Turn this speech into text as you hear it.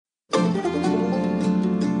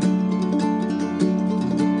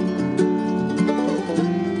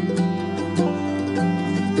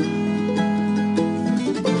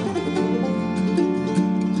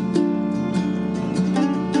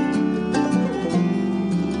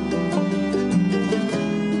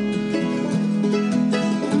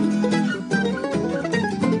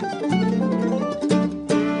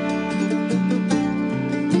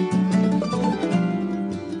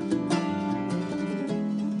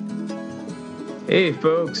Hey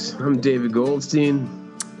folks, I'm David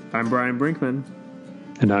Goldstein. I'm Brian Brinkman.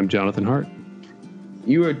 And I'm Jonathan Hart.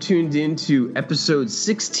 You are tuned into episode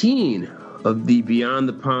 16 of the Beyond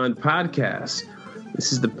the Pond podcast.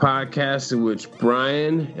 This is the podcast in which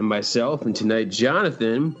Brian and myself, and tonight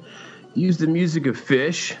Jonathan, use the music of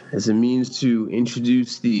Phish as a means to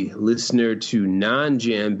introduce the listener to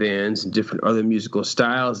non-jam bands and different other musical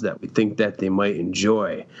styles that we think that they might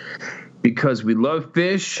enjoy. Because we love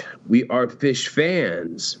Phish, we are Phish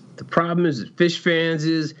fans. The problem is that Phish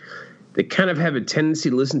fans they kind of have a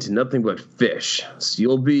tendency to listen to nothing but Phish. So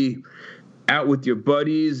you'll be out with your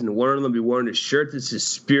buddies and one of them will be wearing a shirt that says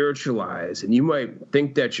Spiritualized. And you might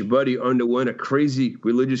think that your buddy underwent a crazy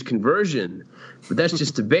religious conversion, but that's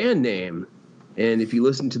just a band name. And if you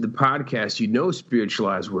listen to the podcast, you know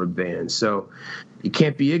Spiritualized were a band. So you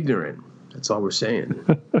can't be ignorant. That's all we're saying.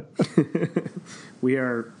 We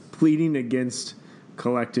are pleading against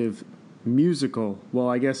collective musical, well,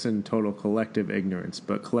 I guess in total collective ignorance,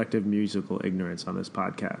 but collective musical ignorance on this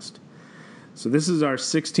podcast. So this is our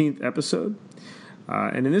 16th episode.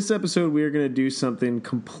 And in this episode, we are going to do something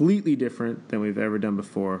completely different than we've ever done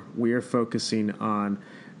before. We are focusing on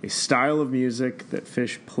a style of music that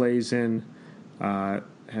Phish plays in, and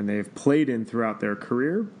they've played in throughout their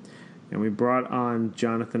career. And we brought on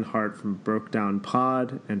Jonathan Hart from Broke Down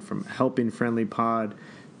Pod and from Helping Friendly Pod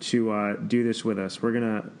to do this with us. We're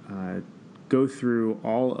going to go through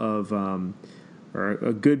all of, or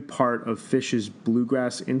a good part of Phish's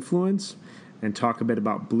bluegrass influence and talk a bit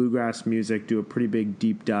about bluegrass music, do a pretty big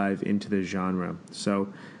deep dive into the genre.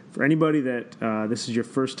 So for anybody that this is your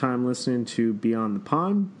first time listening to Beyond the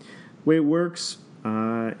Pond, the way it works,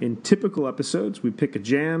 in typical episodes, we pick a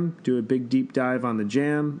jam, do a big deep dive on the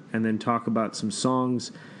jam, and then talk about some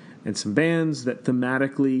songs and some bands that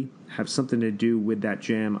thematically have something to do with that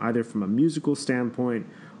jam, either from a musical standpoint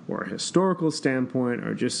or a historical standpoint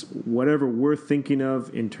or just whatever we're thinking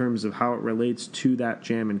of in terms of how it relates to that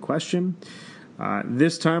jam in question.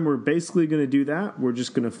 This time we're basically going to do that. We're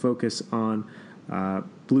just going to focus on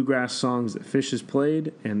bluegrass songs that Phish has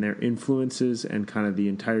played and their influences and kind of the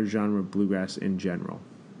entire genre of bluegrass in general.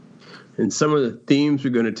 And some of the themes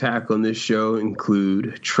we're going to tackle in this show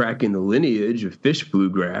include tracking the lineage of Phish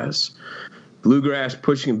bluegrass, bluegrass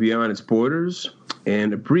pushing beyond its borders,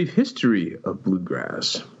 and a brief history of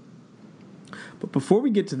bluegrass. But before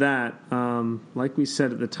we get to that, like we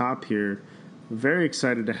said at the top here, I'm very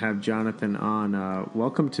excited to have Jonathan on.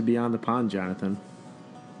 Welcome to Beyond the Pond, Jonathan.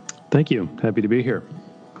 Thank you. Happy to be here.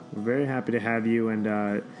 We're very happy to have you.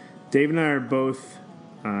 And Dave and I are both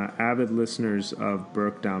avid listeners of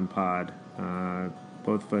Broke Down Pod.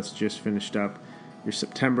 Both of us just finished up your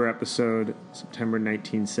September episode, September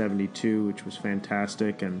 1972, which was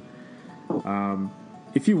fantastic. And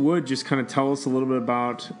if you would, just kind of tell us a little bit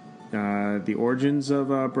about the origins of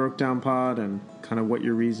Broke Down Pod and kind of what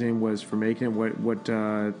your reasoning was for making it, what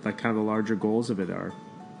like kind of the larger goals of it are.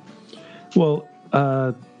 Well,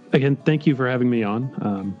 again, thank you for having me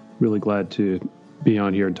on. Really glad to be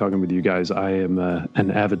on here and talking with you guys. I am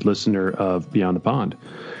an avid listener of Beyond the Pond.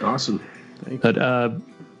 Awesome. Thank you. But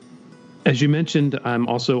as you mentioned, I'm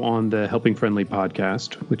also on the Helping Friendly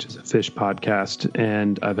podcast, which is a Phish podcast,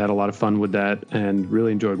 and I've had a lot of fun with that and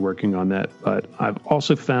really enjoyed working on that. But I've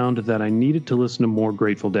also found that I needed to listen to more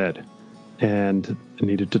Grateful Dead, and I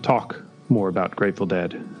needed to talk more about Grateful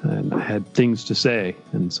Dead, and I had things to say,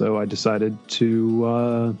 and so I decided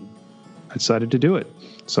to do it.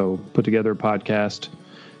 So put together a podcast.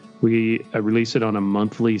 I release it on a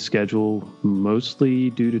monthly schedule,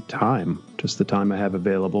 mostly due to time, just the time I have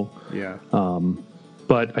available. Yeah.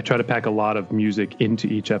 But I try to pack a lot of music into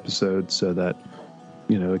each episode so that,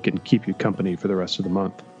 it can keep you company for the rest of the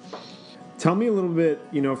month. Tell me a little bit,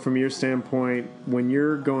 from your standpoint, when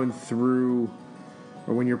you're going through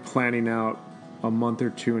or when you're planning out a month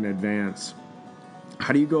or two in advance,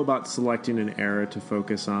 how do you go about selecting an era to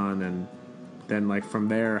focus on? And then, from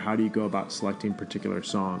there, how do you go about selecting particular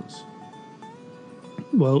songs?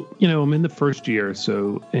 Well, I'm in the first year,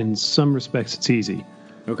 so in some respects it's easy.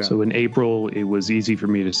 Okay. So in April, it was easy for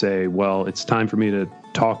me to say, well, it's time for me to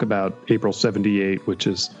talk about April 78, which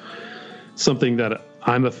is something that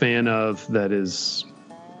I'm a fan of that is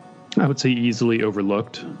I would say easily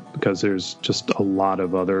overlooked because there's just a lot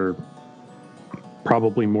of other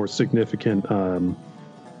probably more significant time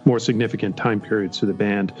periods to the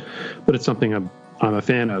band, but it's something I'm a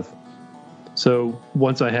fan of. So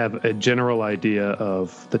once I have a general idea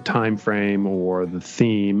of the time frame or the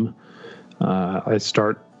theme, I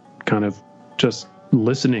start kind of just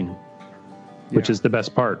listening, which is the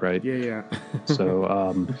best part, right? Yeah.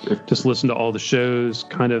 So just listen to all the shows,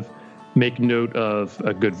 kind of make note of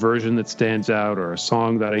a good version that stands out or a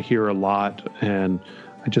song that I hear a lot, and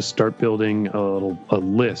I just start building a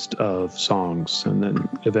list of songs, and then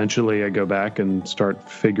eventually I go back and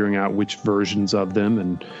start figuring out which versions of them,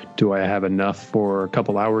 and do I have enough for a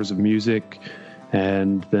couple hours of music,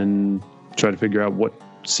 and then try to figure out what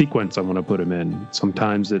sequence I want to put them in.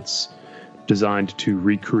 Sometimes it's designed to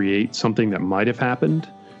recreate something that might have happened.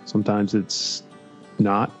 Sometimes it's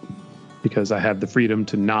not, because I have the freedom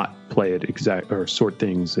to not play it or sort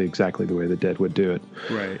things exactly the way the Dead would do it.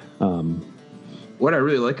 Right. What I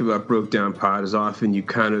really like about Broke Down Pod is often you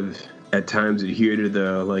kind of at times adhere to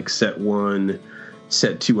the like set 1,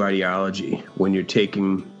 set 2 ideology. When you're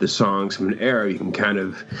taking the songs from an era, you can kind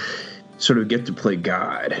of sort of get to play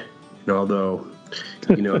God. And although,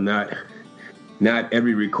 not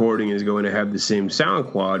every recording is going to have the same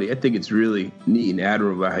sound quality, I think it's really neat and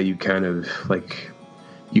admirable how you kind of like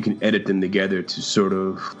you can edit them together to sort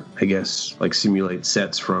of, I guess, like simulate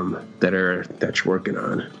sets from that era that you're working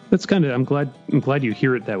on. That's kind of, I'm glad you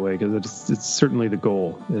hear it that way, because it's certainly the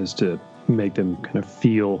goal is to make them kind of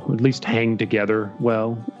feel, at least hang together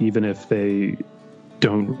well, even if they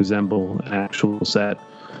don't resemble an actual set.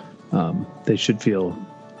 They should feel,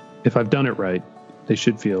 if I've done it right, they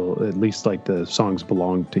should feel at least like the songs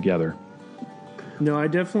belong together. No, I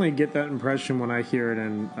definitely get that impression when I hear it,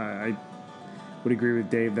 and I would agree with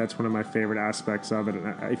Dave. That's one of my favorite aspects of it. And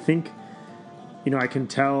I think, I can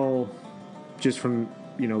tell just from,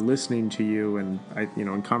 listening to you and,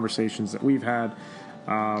 in conversations that we've had,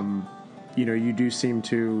 you do seem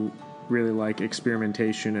to really like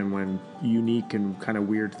experimentation, and when unique and kind of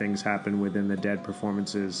weird things happen within the Dead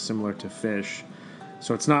performances, similar to Fish.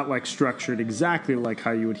 So it's not like structured exactly like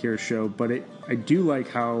how you would hear a show, but I do like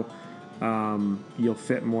how you'll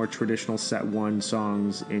fit more traditional set 1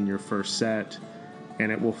 songs in your first set,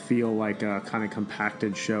 and it will feel like a kind of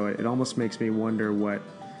compacted show. It almost makes me wonder what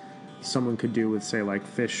someone could do with, say, like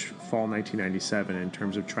Fish Fall 1997 in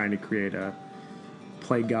terms of trying to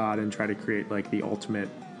play God and try to create like the ultimate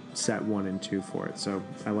set 1 and 2 for it. So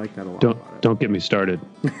I like that a lot. Don't get me started.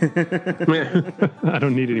 I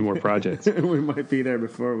don't need any more projects. We might be there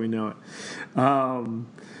before we know it.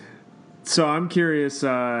 So I'm curious,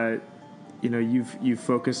 you've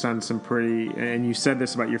focused on some pretty, and you said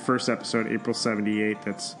this about your first episode, April 78,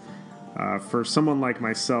 that's for someone like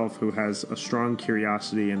myself who has a strong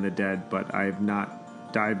curiosity in the Dead, but I've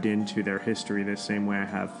not dived into their history the same way I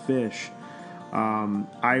have Fish.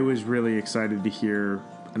 I was really excited to hear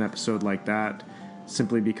an episode like that,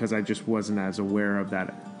 simply because I just wasn't as aware of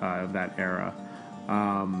that era.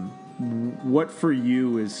 What for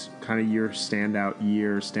you is kind of your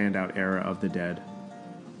standout era of the Dead?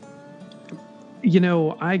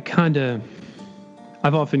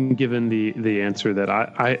 I've often given the answer that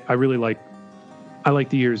I really like. I like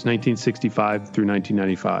the years 1965 through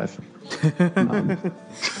 1995.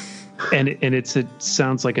 And it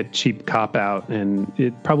sounds like a cheap cop-out, and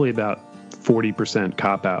it probably about 40%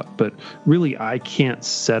 cop-out. But really, I can't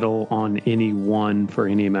settle on any one for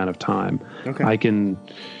any amount of time. Okay.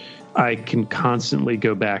 I can constantly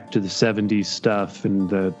go back to the 70s stuff and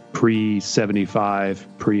the pre-75,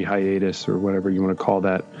 pre-hiatus, or whatever you want to call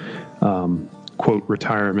that, quote,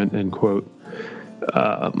 retirement, end quote,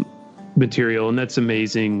 material, and that's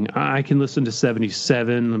amazing. I can listen to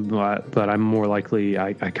 77, but I'm more likely,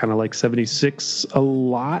 I kind of like 76 a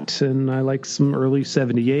lot, and I like some early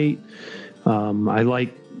 78. I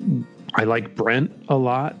like Brent a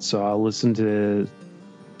lot, so I'll listen to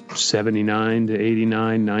 79 to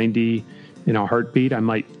 89, 90 in a heartbeat. I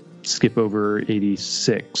might skip over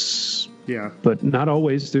 86. Yeah. But not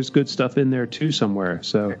always. There's good stuff in there too somewhere.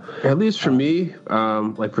 So at least for me,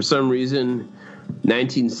 like for some reason,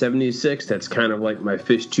 1976, that's kind of like my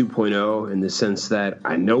Fish 2.0 in the sense that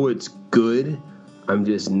I know it's good. I'm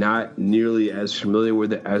just not nearly as familiar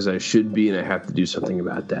with it as I should be, and I have to do something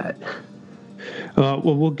about that. Well,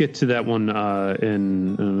 we'll get to that one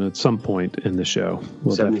in at some point in the show.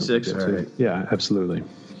 76? All right. Yeah, absolutely.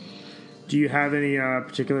 Do you have any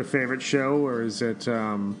particular favorite show, or is it...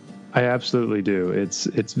 I absolutely do. It's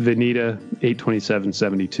Veneta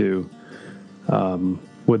 82772,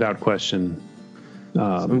 without question.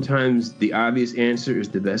 Sometimes the obvious answer is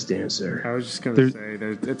the best answer. I was just going to say,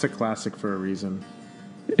 it's a classic for a reason.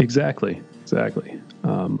 Exactly.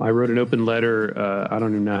 I wrote an open letter, I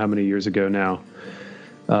don't even know how many years ago now,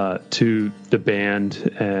 to the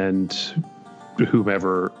band and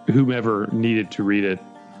whomever needed to read it,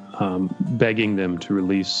 begging them to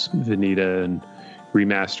release Veneta and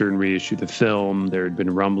remaster and reissue the film. There had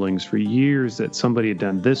been rumblings for years that somebody had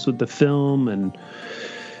done this with the film, and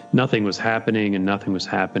nothing was happening. And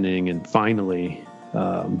finally,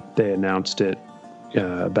 they announced it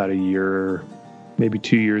about a year, maybe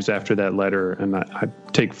 2 years after that letter, and I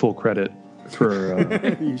take full credit for...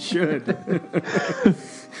 You should.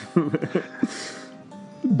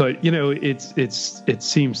 But, it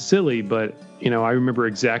seems silly, but, I remember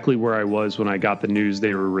exactly where I was when I got the news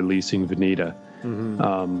they were releasing Veneta.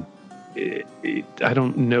 Mm-hmm. I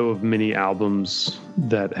don't know of many albums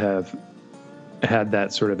that have had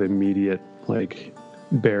that sort of immediate,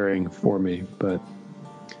 bearing for me, but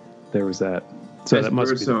there was that. So Best that must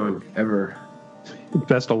bird be song ever.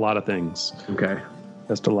 Best a lot of things. Okay.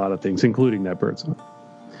 Best a lot of things, including that bird song.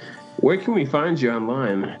 Where can we find you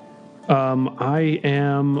online? I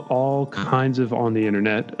am all kinds of on the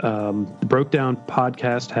internet. The Broke Down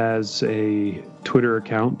Podcast has a Twitter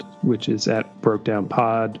account, which is at Broke Down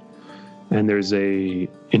Pod, and there's a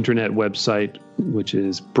internet website, which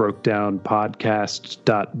is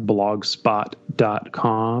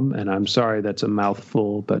brokedownpodcast.blogspot.com, and I'm sorry that's a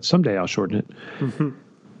mouthful, but someday I'll shorten it. Mm-hmm.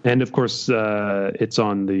 And of course, it's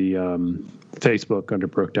on the Facebook under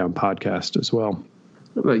Broke Down Podcast as well.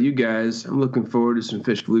 How about you guys? I'm looking forward to some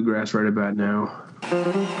Fish Bluegrass right about now.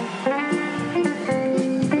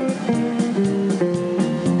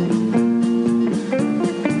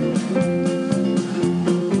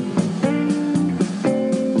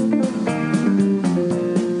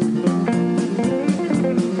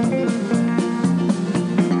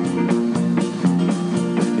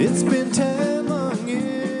 It's been 10 long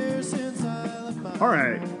years since I left my... All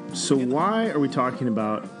right, so why are we talking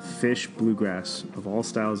about Fish Bluegrass, of all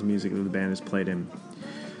styles of music that the band has played in?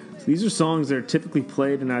 So these are songs that are typically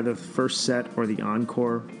played in either the first set or the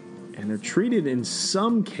encore, and they're treated in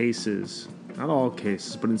some cases, not all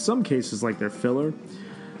cases, but in some cases like they're filler.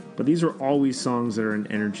 But these are always songs that are an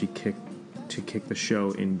energy kick to kick the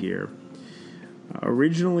show in gear.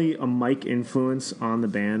 Originally a Mike influence on the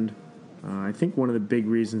band, I think one of the big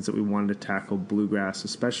reasons that we wanted to tackle bluegrass,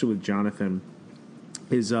 especially with Jonathan,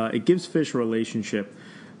 is it gives Fish a relationship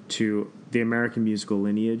to the American musical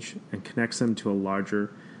lineage and connects them to larger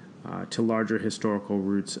historical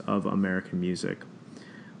roots of American music.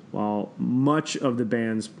 While much of the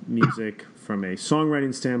band's music, from a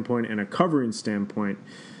songwriting standpoint and a covering standpoint,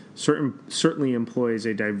 certainly employs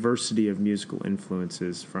a diversity of musical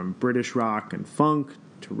influences, from British rock and funk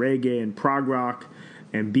to reggae and prog rock,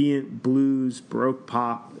 ambient blues, baroque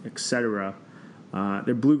pop, etc.,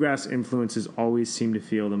 their bluegrass influences always seem to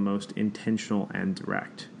feel the most intentional and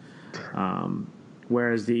direct.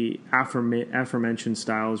 Whereas the aforementioned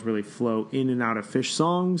styles really flow in and out of Fish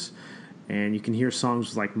songs, and you can hear songs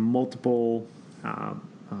with like multiple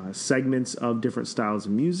segments of different styles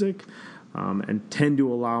of music, and tend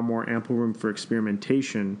to allow more ample room for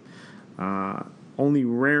experimentation. Only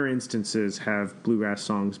rare instances have bluegrass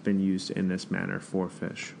songs been used in this manner for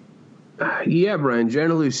Fish. Yeah, Brian,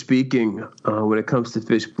 generally speaking, when it comes to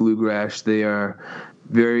Fish Bluegrass, they are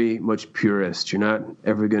very much purist. You're not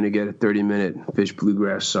ever going to get a 30-minute Fish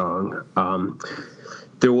Bluegrass song.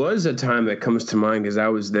 There was a time that comes to mind because I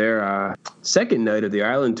was there second night of the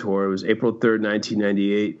Island Tour. It was April 3rd,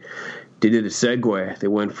 1998. They did a segue. They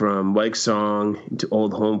went from Mike's song into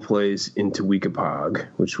Old Home Place into Weekapaug,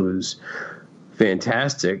 which was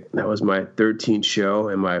fantastic. That was my 13th show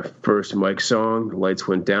and my first Mike song. The lights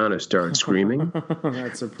went down. I started screaming.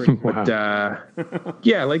 That's a pretty But,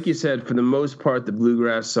 yeah, like you said, for the most part, the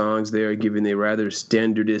bluegrass songs, they are giving a rather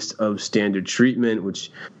standardist of standard treatment, which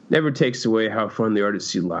never takes away how fun they are to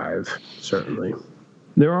see live, certainly.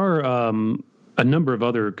 There are a number of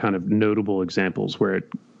other kind of notable examples where it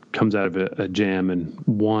comes out of a jam, and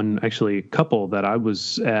actually a couple that I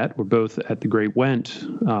was at were both at the Great Went.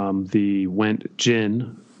 The Went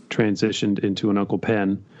Gin transitioned into an Uncle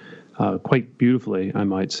Pen quite beautifully, I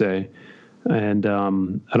might say. And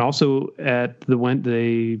also at the Went,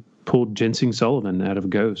 they pulled Ginseng Sullivan out of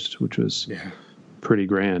Ghost, which was pretty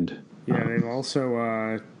grand. Yeah, they've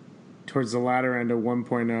also, towards the latter end of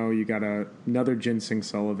 1.0, you got another Ginseng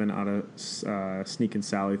Sullivan out of Sneakin'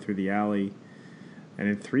 Sally Through the Alley. And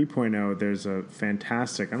in 3.0, there's a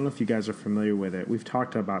fantastic, I don't know if you guys are familiar with it. We've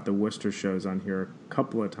talked about the Worcester shows on here a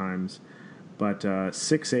couple of times. But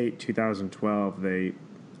 6/8/2012, they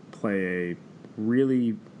play a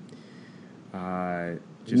really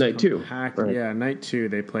just Night compact, 2. Right. Yeah, Night 2.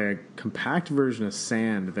 They play a compact version of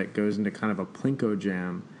Sand that goes into kind of a Plinko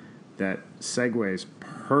jam that segues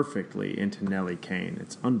perfectly into Nelly Kane.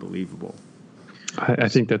 It's unbelievable. I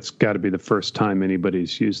think that's got to be the first time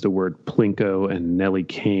anybody's used the word Plinko and Nelly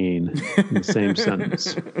Kane in the same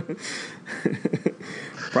sentence.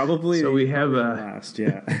 Probably. So we have last,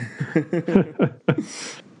 yeah.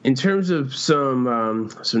 In terms of some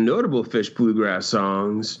notable Fish bluegrass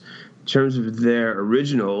songs, in terms of their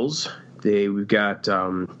originals, we've got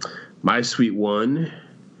My Sweet One,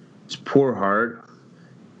 it's Poor Heart.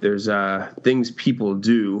 There's Things People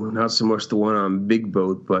Do, not so much the one on Big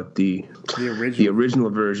Boat, but the original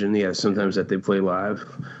version. Yeah, sometimes that they play live.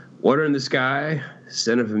 Water in the Sky,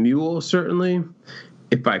 Son of a Mule, certainly.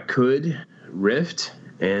 If I Could, Rift,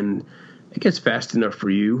 and It Gets Fast Enough for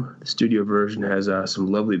You. The studio version has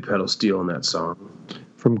some lovely pedal steel in that song.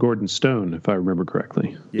 From Gordon Stone, if I remember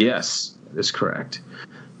correctly. Yes, that is correct.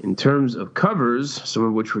 In terms of covers, some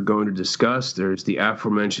of which we're going to discuss, there's the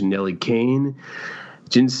aforementioned Nelly Kane,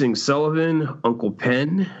 Ginseng Sullivan, Uncle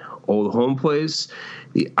Pen, Old Home Place,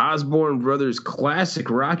 the Osborne Brothers classic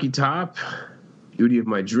Rocky Top, Duty of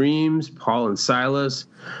My Dreams, Paul and Silas,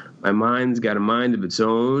 My Mind's Got a Mind of Its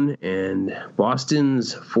Own, and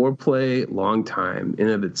Boston's Foreplay Long Time. In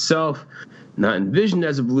of itself, not envisioned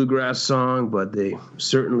as a bluegrass song, but they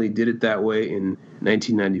certainly did it that way in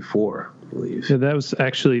 1994, I believe. Yeah, that was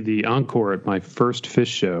actually the encore at my first Fish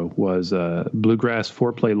show, was Bluegrass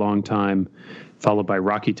Foreplay Long Time, followed by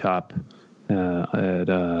Rocky Top at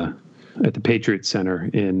the Patriot Center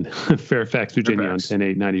in Fairfax, Virginia on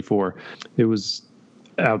 10/8/94. It was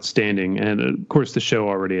outstanding. And, of course, the show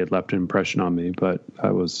already had left an impression on me, but I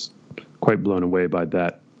was quite blown away by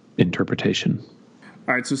that interpretation.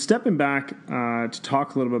 All right, so stepping back to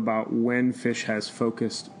talk a little bit about when Fish has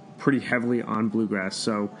focused pretty heavily on bluegrass.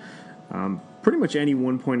 So pretty much any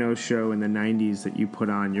 1.0 show in the 90s that you put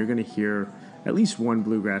on, you're going to hear at least one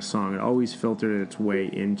bluegrass song. It always filtered its way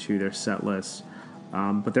into their set list.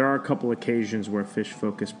 But there are a couple occasions where Fish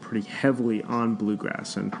focused pretty heavily on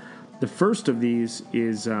bluegrass. And the first of these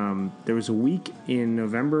is there was a week in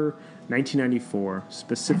November 1994,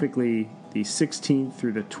 specifically the 16th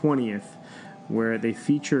through the 20th, where they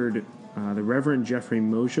featured the Reverend Jeffrey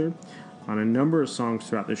Mosier on a number of songs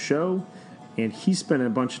throughout the show, and he spent a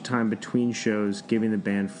bunch of time between shows giving the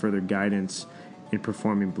band further guidance in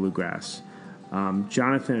performing bluegrass.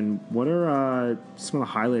 Jonathan, what are some of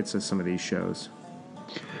the highlights of some of these shows?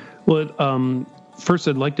 Well, first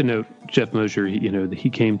I'd like to note Jeff Mosier. He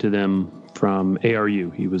came to them from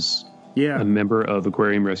ARU. He was a member of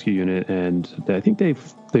Aquarium Rescue Unit, and I think they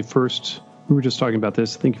first. We were just talking about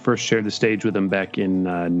this. I think he first shared the stage with them back in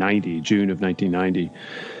June of 1990.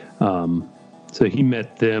 So he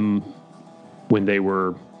met them when they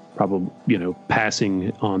were probably,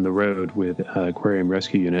 passing on the road with Aquarium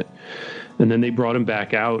Rescue Unit. And then they brought him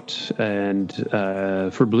back out and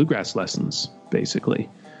for bluegrass lessons, basically.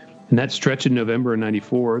 And that stretch in November of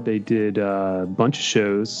 94, they did a bunch of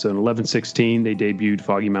shows. So in 11/16, they debuted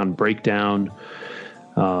Foggy Mountain Breakdown,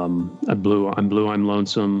 I'm Blue, I'm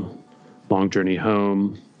Lonesome, Long Journey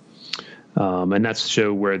Home. And that's the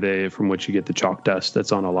show from which you get the Chalk Dust.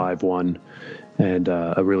 That's on a live one, and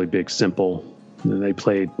a really big simple. And they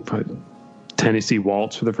played Tennessee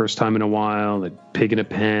Waltz for the first time in a while, Pig in a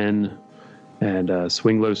Pen, and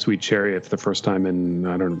Swing Low Sweet Chariot for the first time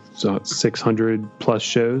in, 600 plus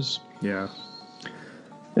shows. Yeah.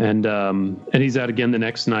 And he's out again the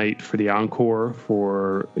next night for the encore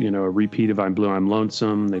for, a repeat of I'm Blue, I'm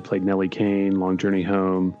Lonesome. They played Nelly Kane, Long Journey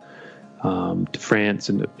Home, to France,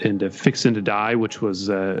 and to Fixin' to Die, which was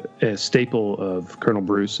a staple of Colonel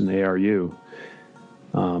Bruce and the ARU.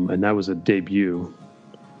 And that was a debut.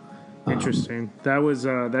 Interesting.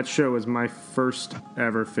 That show was my first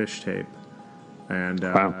ever Fish tape. And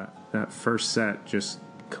that first set just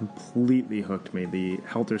completely hooked me. The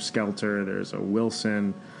Helter Skelter, there's a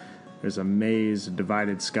Wilson, there's a Maze, a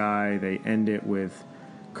Divided Sky. They end it with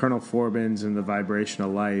Colonel Forbins and the Vibration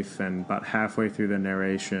of Life, and about halfway through the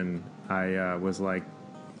narration, I was like,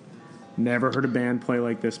 never heard a band play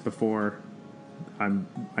like this before.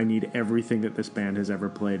 I need everything that this band has ever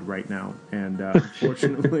played right now. And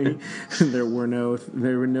unfortunately, there were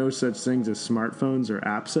no such things as smartphones or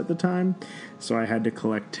apps at the time, so I had to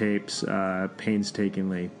collect tapes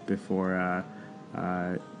painstakingly before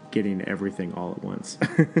getting everything all at once.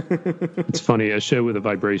 It's funny, a show with a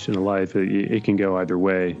Vibration of Life, it can go either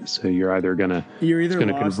way. So you're either going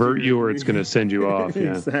to convert you or it's going to send you off.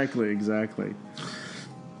 Yeah. Exactly.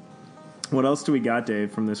 What else do we got,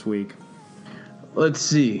 Dave, from this week? Let's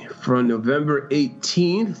see. From November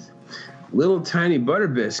 18th, Little Tiny Butter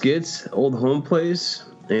Biscuits, Old Home Place,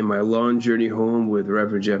 and My Long Journey Home with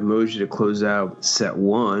Reverend Jeff Mosier to close out set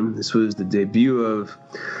one. This was the debut of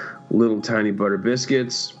Little Tiny Butter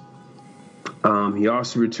Biscuits. He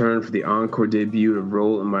also returned for the encore debut of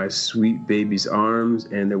Roll in My Sweet Baby's Arms,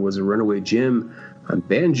 and there was a Runaway Jim on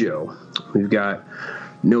banjo. We've got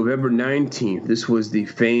November 19th. This was the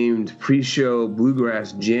famed pre-show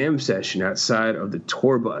Bluegrass Jam session outside of the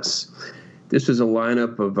tour bus. This was a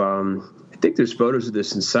lineup of, I think there's photos of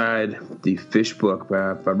this inside the Fish book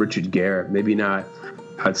by Richard Garrett. Maybe not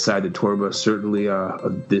outside the tour bus, certainly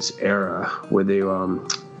of this era where they,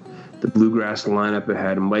 the Bluegrass lineup, it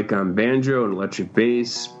had Mike on banjo and electric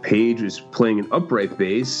bass. Page was playing an upright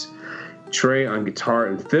bass. Trey on guitar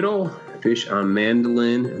and fiddle. Fish on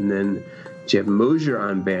mandolin, and then Jeff Mosier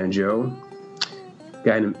on banjo. A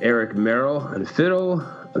guy named Eric Merrill on fiddle.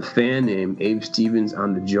 A fan named Abe Stevens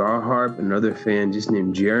on the jaw harp. Another fan just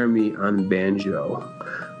named Jeremy on banjo.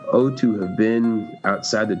 Oh, to have been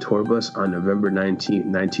outside the tour bus on November 19th,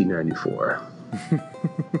 1994.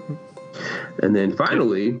 And then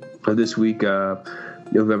finally, this week,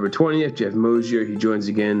 November 20th, Jeff Mosier, he joins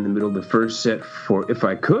again in the middle of the first set for If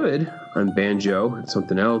I Could on banjo and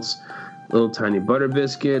something else. Little Tiny Butter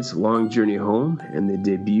Biscuits, Long Journey Home, and the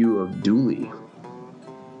debut of Dooley.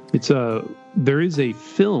 There is a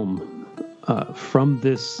film from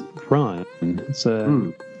this run. It's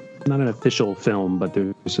not an official film, but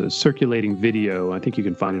there's a circulating video. I think you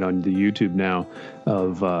can find it on the YouTube now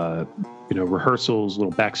of rehearsals,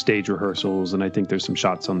 little backstage rehearsals, and I think there's some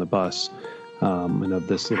shots on the bus and of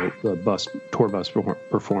this little tour bus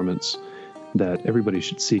performance that everybody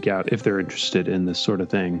should seek out if they're interested in this sort of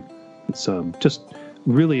thing. It's just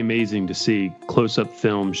really amazing to see close-up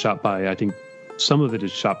film shot by, I think some of it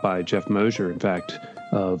is shot by Jeff Mosier. In fact,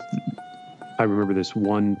 I remember this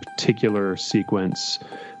one particular sequence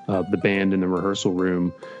of the band in the rehearsal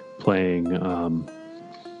room playing I'm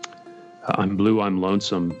Blue, I'm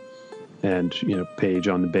Lonesome, and, Page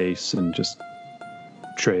on the bass and just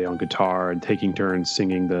Trey on guitar and taking turns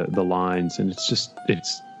singing the lines. And it's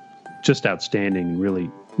just outstanding and really,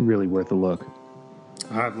 really worth a look.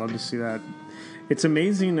 I'd love to see that. It's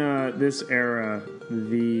amazing, this era,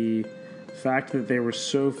 the fact that they were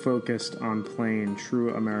so focused on playing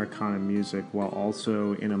true Americana music while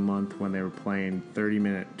also in a month when they were playing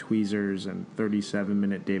 30-minute Tweezers and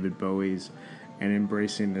 37-minute David Bowies and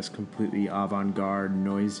embracing this completely avant-garde,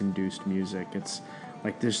 noise-induced music. It's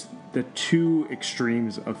like there's the two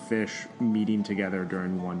extremes of Fish meeting together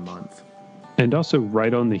during 1 month. And also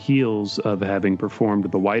right on the heels of having performed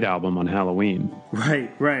the White Album on Halloween. Right,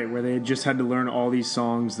 where they just had to learn all these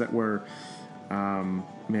songs that were,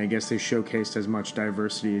 I guess they showcased as much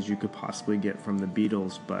diversity as you could possibly get from the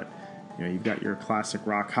Beatles, but you've got your classic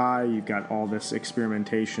rock high, you've got all this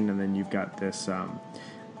experimentation, and then you've got this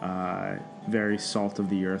very salt of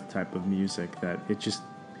the earth type of music that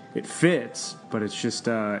it fits, but it's just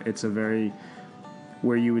it's a very,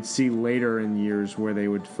 where you would see later in years where they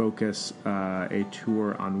would focus a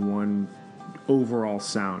tour on one overall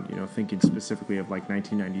sound, thinking specifically of like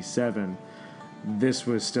 1997. This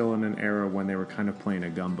was still in an era when they were kind of playing a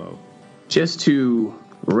gumbo. Just to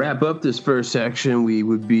wrap up this first section, we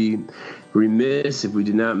would be remiss if we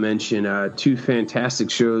did not mention two fantastic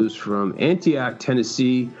shows from Antioch,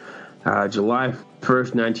 Tennessee, July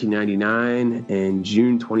 1st, 1999 and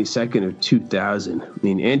June 22nd of 2000.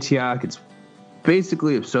 Antioch, it's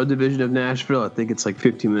basically a subdivision of Nashville. I think it's like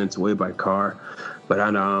 15 minutes away by car. But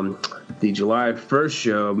on the July 1st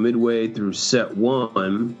show, midway through set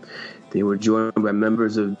one, they were joined by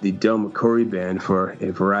members of the Del McCoury Band for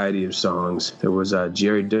a variety of songs. There was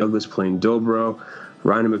Jerry Douglas playing dobro,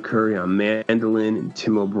 Ronnie McCoury on mandolin, and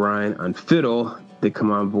Tim O'Brien on fiddle. They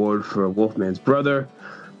come on board for Wolfman's Brother,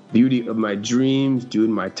 Beauty of My Dreams,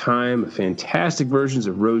 Doing My Time, fantastic versions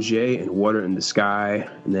of Roger and Water in the Sky,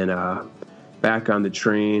 and then Back on the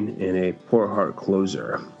Train and a Poor Heart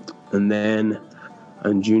Closer. And then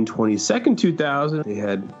on June 22nd, 2000, they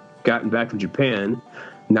had gotten back from Japan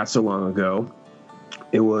not so long ago.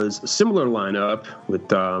 It was a similar lineup with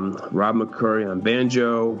Rob McCoury on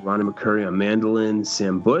banjo, Ronnie McCoury on mandolin,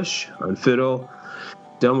 Sam Bush on fiddle,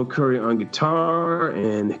 Del McCoury on guitar,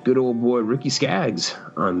 and good old boy Ricky Skaggs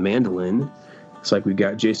on mandolin. It's like we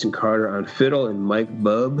got Jason Carter on fiddle and Mike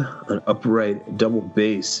Bubb on upright double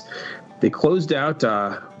bass. They closed out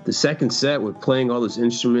the second set with playing all those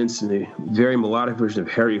instruments in a very melodic version of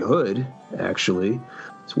Harry Hood, actually,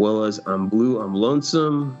 as well as I'm Blue, I'm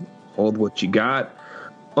Lonesome, Hold What You Got,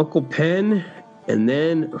 Uncle Pen, and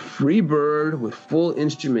then Freebird with full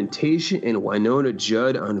instrumentation and Winona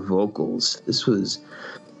Judd on vocals. This was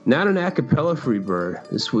not an a cappella Freebird.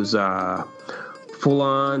 This was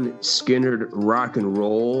full-on Skynyrd rock and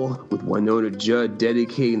roll with Wynonna Judd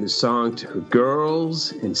dedicating the song to her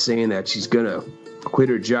girls and saying that she's going to quit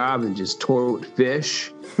her job and just tour with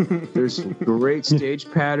Fish. There's some great stage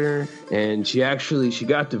pattern, and she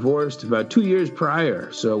got divorced about 2 years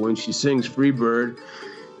prior. So when she sings Freebird,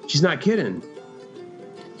 she's not kidding.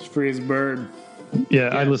 It's free as a bird. Yeah,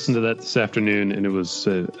 yes. I listened to that this afternoon, and it was,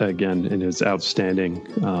 again, it was outstanding.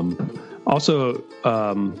 Also,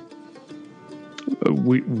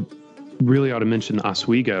 we really ought to mention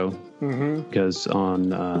Oswego, because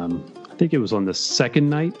on, I think it was on the second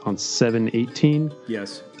night, on 7/18.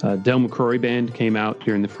 Yes. Del McCrory Band came out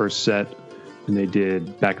during the first set, and they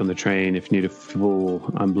did Back on the Train, If You Need a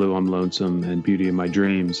Fool, I'm Blue, I'm Lonesome, and Beauty of My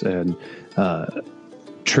Dreams. And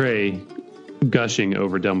Trey, gushing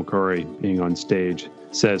over Del McCrory being on stage,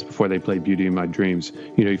 says before they played Beauty of My Dreams,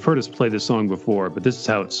 you've heard us play this song before, but this is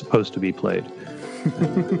how it's supposed to be played.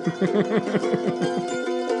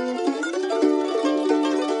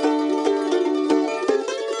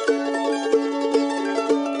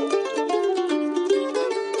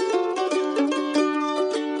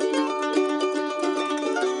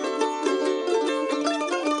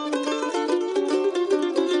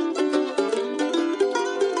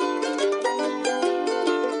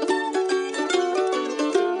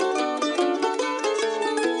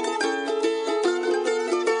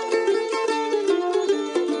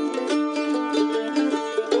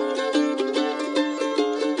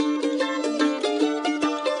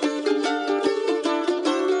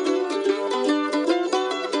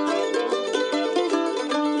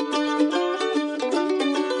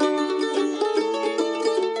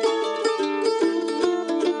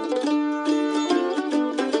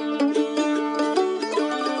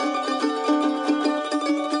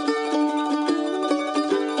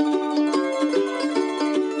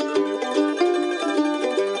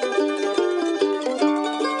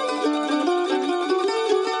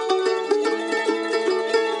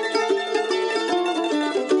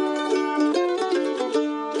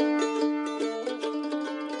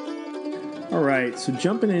 So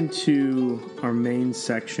jumping into our main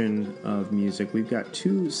section of music, we've got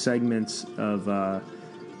two segments of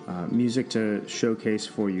music to showcase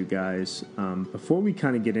for you guys. Before we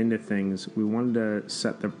kind of get into things, we wanted to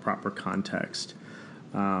set the proper context.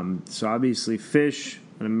 So obviously Fish,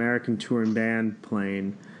 an American touring band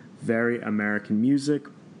playing very American music,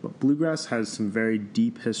 but bluegrass has some very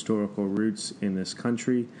deep historical roots in this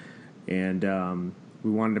country, and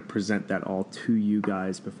we wanted to present that all to you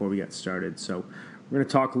guys before we get started. So we're going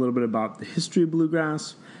to talk a little bit about the history of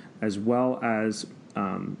bluegrass, as well as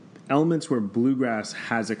elements where bluegrass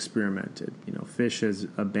has experimented. Fish is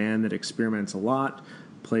a band that experiments a lot,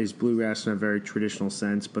 plays bluegrass in a very traditional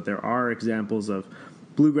sense, but there are examples of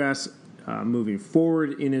bluegrass moving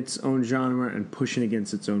forward in its own genre and pushing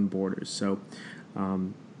against its own borders. So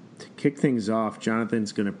to kick things off,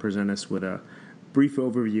 Jonathan's going to present us with a brief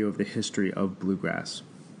overview of the history of bluegrass.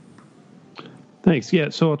 Thanks. Yeah,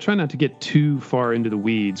 so I'll try not to get too far into the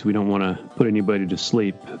weeds. We don't want to put anybody to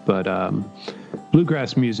sleep. But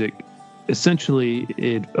bluegrass music, essentially,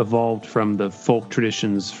 it evolved from the folk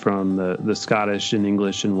traditions from the Scottish and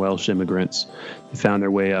English and Welsh immigrants. They found their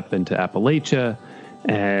way up into Appalachia,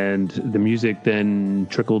 and the music then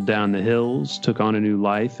trickled down the hills, took on a new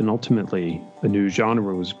life, and ultimately a new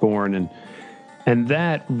genre was born. And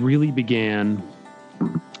that really began,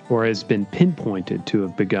 or has been pinpointed to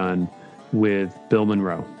have begun, with Bill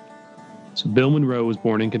Monroe. So Bill Monroe was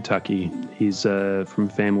born in Kentucky. He's from a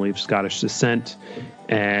family of Scottish descent,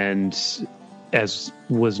 and as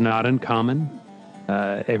was not uncommon,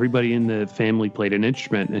 everybody in the family played an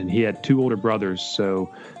instrument, and he had two older brothers. So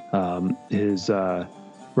his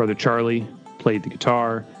brother Charlie played the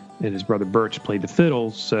guitar, and his brother Birch played the fiddle.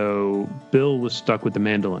 So Bill was stuck with the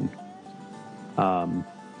mandolin.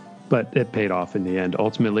 But it paid off in the end,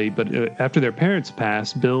 ultimately. But after their parents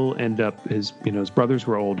passed, Bill ended up, his brothers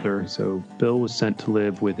were older, so Bill was sent to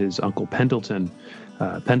live with his uncle Pendleton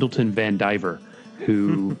Van Diver,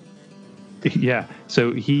 who, yeah,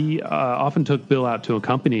 so he often took Bill out to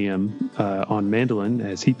accompany him on mandolin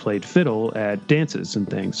as he played fiddle at dances and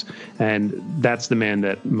things. And that's the man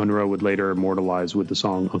that Monroe would later immortalize with the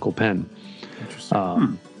song Uncle Pen.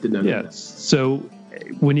 Interesting. Did not know that. So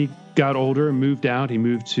when he got older and moved out, he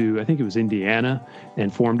moved to, I think it was Indiana,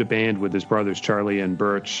 and formed a band with his brothers Charlie and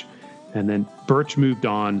Birch. And then Birch moved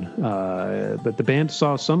on, but the band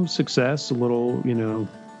saw some success, a little,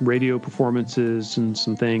 radio performances and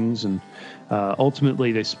some things. And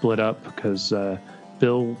ultimately they split up because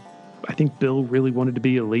Bill really wanted to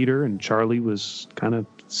be a leader, and Charlie was kind of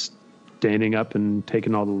standing up and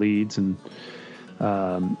taking all the leads, and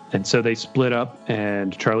so they split up,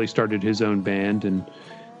 and Charlie started his own band, and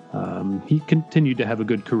he continued to have a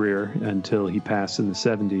good career until he passed in the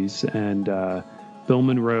 70s. And Bill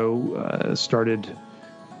Monroe started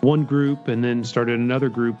one group and then started another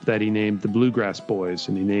group that he named the Bluegrass Boys,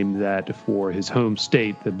 and he named that for his home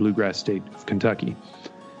state, the Bluegrass State of Kentucky.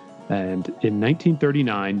 And in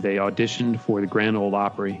 1939, they auditioned for the Grand Ole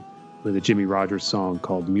Opry with a Jimmy Rogers song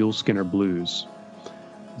called Mule Skinner Blues.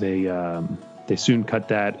 They soon cut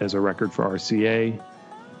that as a record for RCA,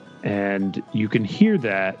 and you can hear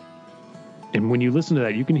that. And when you listen to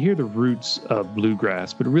that, you can hear the roots of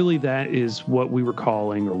bluegrass, but really that is what we were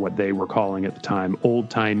calling, or what they were calling at the time,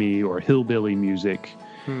 old-timey or hillbilly music.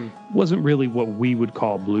 It wasn't really what we would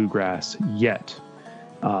call bluegrass yet.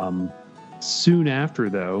 Soon after,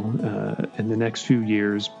 though, in the next few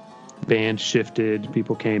years, band shifted,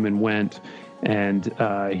 people came and went, and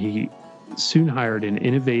he soon hired an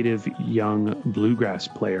innovative young bluegrass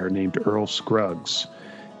player named Earl Scruggs.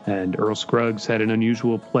 And Earl Scruggs had an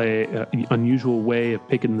unusual way of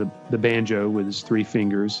picking the banjo with his three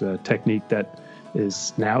fingers, a technique that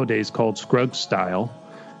is nowadays called Scruggs style.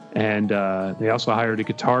 And they also hired a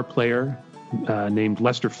guitar player named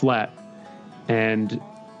Lester Flatt. And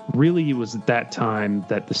really it was at that time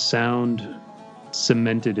that the sound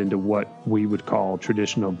cemented into what we would call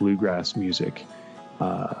traditional bluegrass music.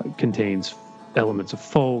 Contains elements of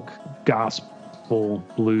folk, gospel,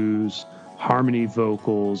 blues, harmony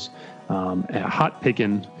vocals, hot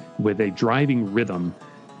picking with a driving rhythm,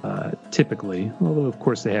 typically, although of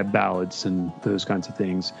course they have ballads and those kinds of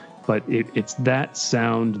things. But it's that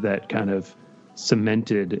sound that kind of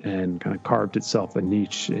cemented and kind of carved itself a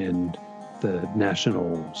niche in the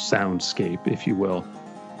national soundscape, if you will.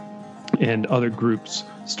 And other groups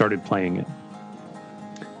started playing it.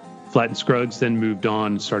 Flatt and Scruggs then moved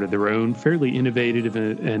on and started their own fairly innovative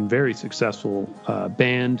and very successful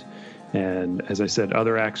band. And as I said,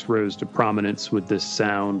 other acts rose to prominence with this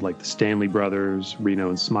sound, like the Stanley Brothers, Reno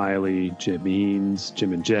and Smiley, Jim Eanes,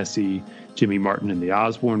 Jim and Jesse, Jimmy Martin and the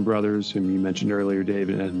Osborne Brothers, whom you mentioned earlier,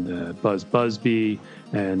 David, and Buzz Busby,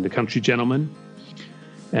 and the Country Gentlemen.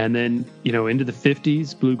 And then, into the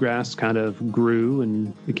 50s, bluegrass kind of grew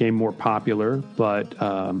and became more popular. But,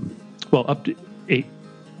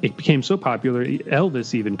 it became so popular,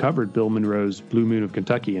 Elvis even covered Bill Monroe's Blue Moon of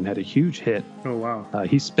Kentucky and had a huge hit. Oh, wow.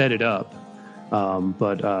 He sped it up,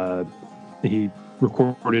 but he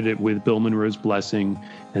recorded it with Bill Monroe's blessing.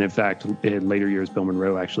 And in fact, in later years, Bill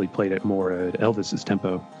Monroe actually played it more at Elvis's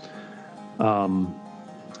tempo.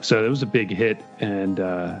 So it was a big hit.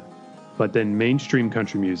 And but then mainstream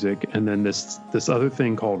country music, and then this other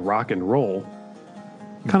thing called rock and roll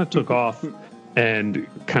kind of took off and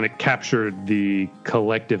kind of captured the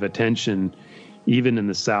collective attention, even in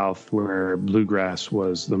the South, where bluegrass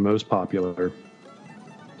was the most popular.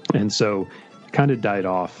 And so it kind of died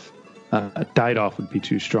off. Died off would be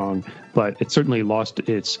too strong, but it certainly lost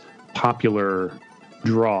its popular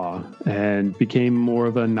draw and became more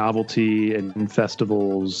of a novelty in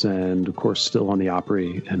festivals and, of course, still on the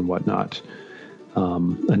Opry and whatnot,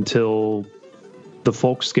 until the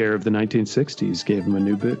folk scare of the 1960s gave them a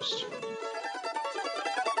new boost.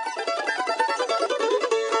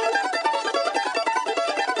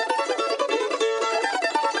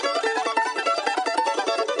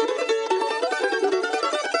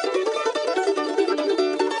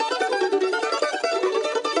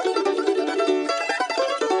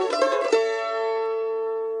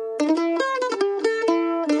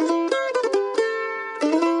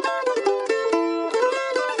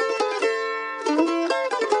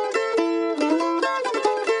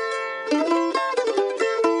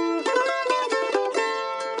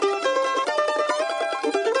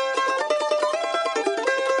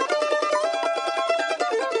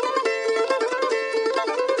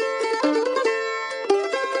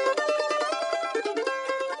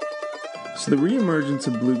 So the reemergence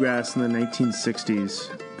of bluegrass in the 1960s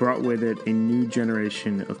brought with it a new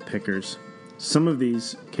generation of pickers. Some of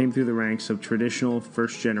these came through the ranks of traditional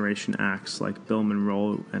first-generation acts like Bill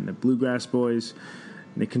Monroe and the Bluegrass Boys,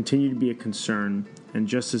 and they continue to be a concern. And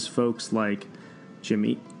just as folks like Jim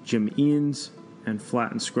Eanes and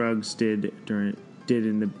Flatt and Scruggs did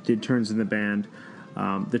turns in the band,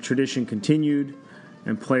 the tradition continued,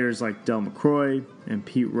 and players like Del McCroy and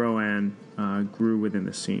Pete Rowan grew within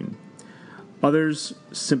the scene. Others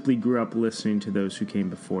simply grew up listening to those who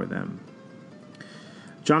came before them.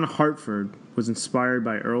 John Hartford was inspired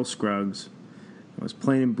by Earl Scruggs and was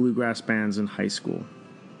playing in bluegrass bands in high school.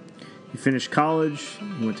 He finished college,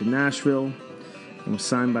 he went to Nashville, and was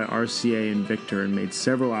signed by RCA and Victor and made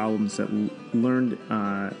several albums that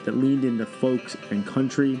leaned into folk and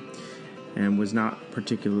country and was not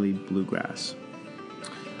particularly bluegrass.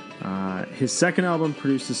 His second album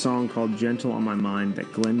produced a song called Gentle on My Mind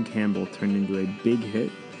that Glenn Campbell turned into a big hit,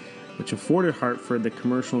 which afforded Hartford the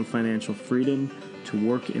commercial and financial freedom to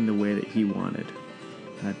work in the way that he wanted.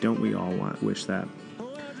 Don't we all wish that?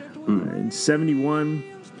 In 1971,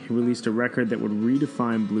 he released a record that would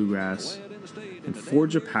redefine bluegrass and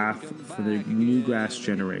forge a path for the newgrass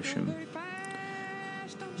generation.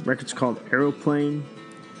 The record's called Aeroplane,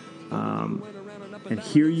 and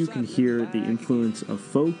here you can hear the influence of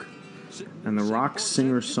folk and the rock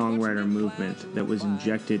singer-songwriter movement that was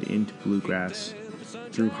injected into bluegrass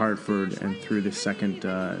through Hartford and through the second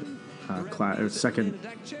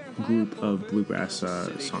group of bluegrass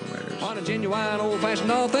songwriters. On a genuine,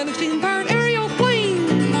 old-fashioned, authentic steam-powered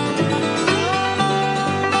aeroplane.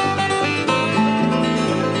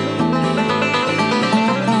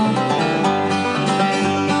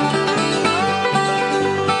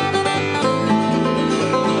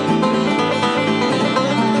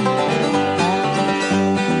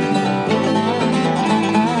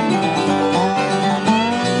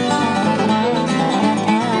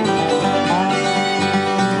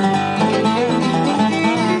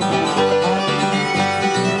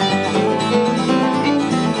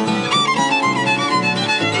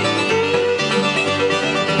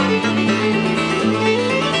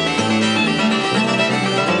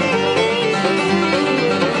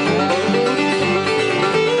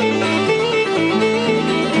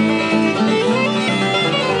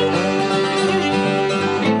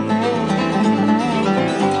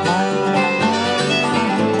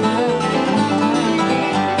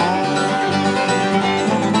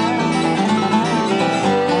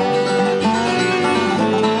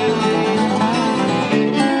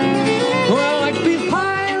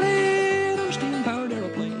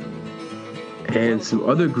 And some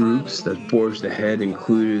other groups that forged ahead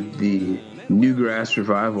included the Newgrass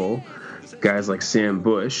Revival, guys like Sam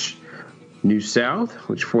Bush, New South,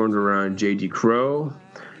 which formed around J.D. Crowe,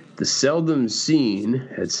 the Seldom Scene,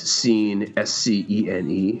 that's Scene,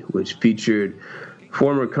 S-C-E-N-E, which featured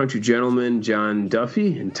former country gentlemen John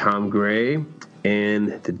Duffy and Tom Gray,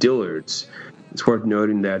 and the Dillards. It's worth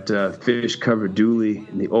noting that Fish covered Dooley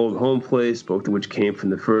in The Old Home Place, both of which came from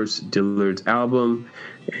the first Dillards album,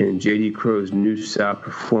 and J.D. Crowe's New South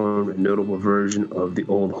performed a notable version of The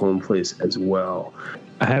Old Home Place as well.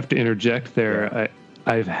 I have to interject there. Yeah.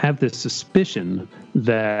 I have this suspicion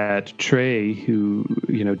that Trey, who,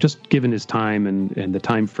 just given his time and the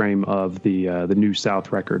time frame of the New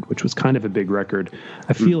South record, which was kind of a big record,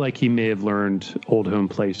 I feel like he may have learned Old Home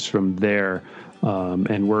Place from there.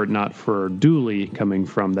 And were it not for Dooley coming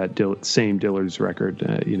from that same Dillards record,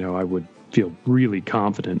 I would feel really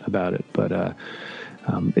confident about it. But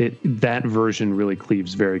that version really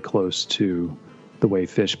cleaves very close to the way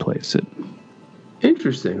Fish plays it.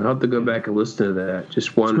 Interesting. I'll have to go back and listen to that.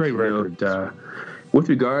 Just one note. With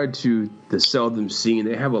regard to the Seldom Scene,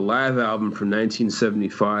 they have a live album from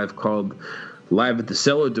 1975 called Live at the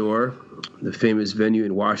Cellar Door, the famous venue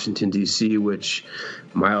in Washington, D.C., which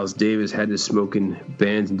Miles Davis had his smoking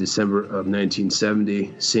bands in December of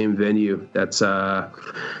 1970. Same venue. That's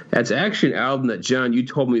actually an album that, John, you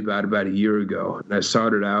told me about a year ago. And I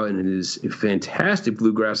sought it out, and it is a fantastic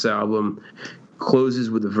bluegrass album. Closes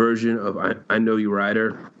with a version of I Know You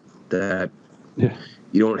Rider that you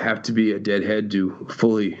don't have to be a deadhead to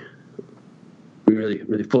really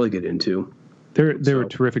fully get into. They're a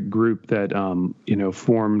terrific group that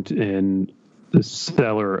formed in the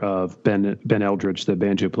cellar of Ben Eldridge, the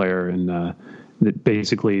banjo player, and that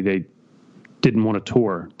basically they didn't want to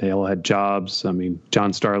tour. They all had jobs. I mean,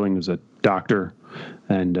 John Starling was a doctor,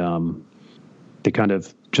 and they kind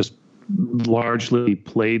of just largely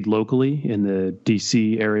played locally in the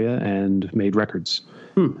D.C. area and made records.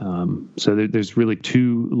 So there's really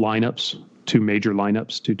two major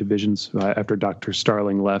lineups, two divisions. After Dr.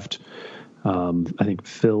 Starling left, I think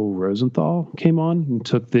Phil Rosenthal came on and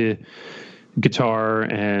took the guitar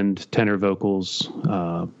and tenor vocals,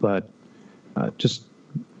 but just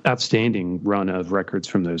outstanding run of records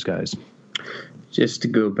from those guys. Just to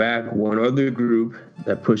go back, one other group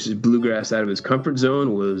that pushes bluegrass out of its comfort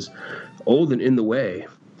zone was Old and In the Way,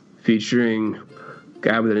 featuring a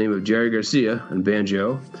guy by the name of Jerry Garcia on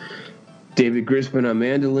banjo, David Grisman on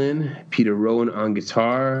mandolin, Peter Rowan on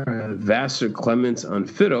guitar, Vassar Clements on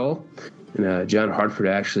fiddle, and John Hartford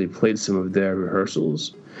actually played some of their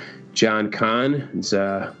rehearsals. John Kahn is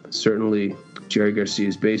certainly Jerry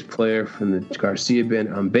Garcia's bass player from the Garcia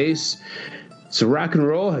Band on bass. So rock and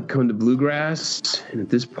roll had come to bluegrass, and at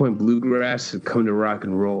this point, bluegrass had come to rock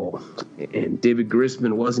and roll. And David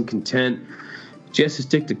Grisman wasn't content just to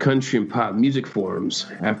stick to country and pop music forms.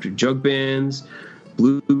 After jug bands,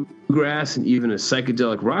 bluegrass, and even a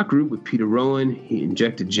psychedelic rock group with Peter Rowan, he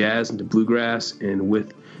injected jazz into bluegrass, and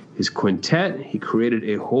with his quintet, he created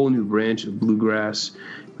a whole new branch of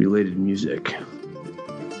bluegrass-related music.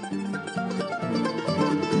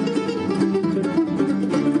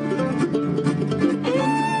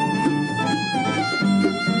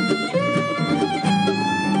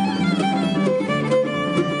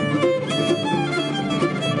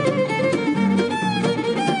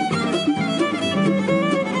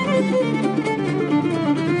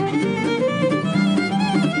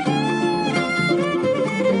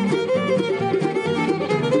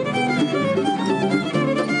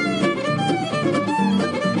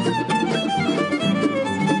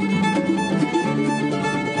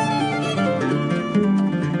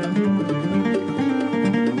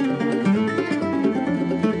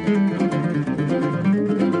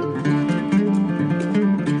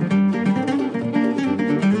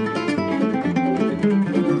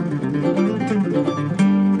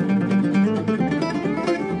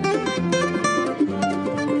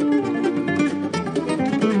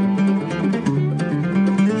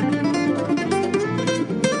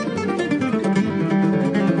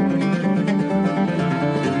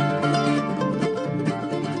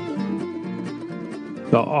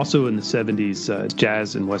 Also in the 70s,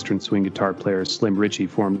 jazz and western swing guitar player Slim Ritchie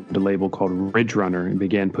formed a label called Ridge Runner and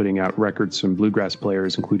began putting out records from bluegrass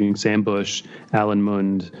players, including Sam Bush, Alan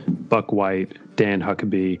Mund, Buck White, Dan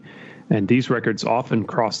Huckabee. And these records often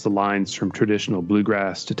crossed the lines from traditional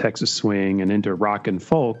bluegrass to Texas swing and into rock and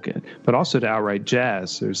folk, but also to outright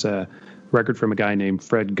jazz. There's a record from a guy named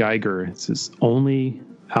Fred Geiger. It's his only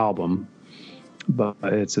album, but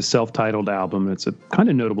it's a self-titled album. It's a kind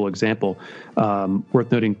of notable example.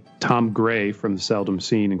 Worth noting, Tom Gray from the Seldom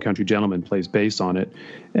Scene and Country Gentlemen plays bass on it.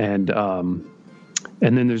 And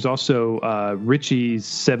then there's also Ritchie's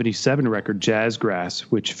 77 record, Jazzgrass,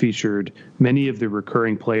 which featured many of the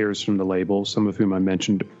recurring players from the label, some of whom I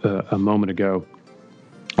mentioned a moment ago,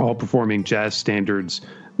 all performing jazz standards,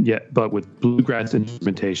 but with bluegrass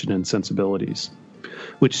instrumentation and sensibilities,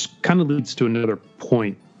 which kind of leads to another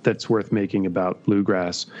point that's worth making about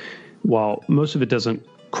bluegrass. While most of it doesn't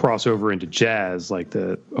cross over into jazz like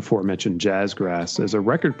the aforementioned Jazzgrass, as a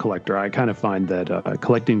record collector, I kind of find that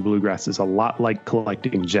collecting bluegrass is a lot like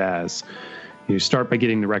collecting jazz. You start by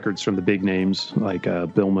getting the records from the big names like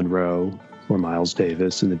Bill Monroe or Miles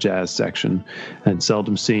Davis in the jazz section, and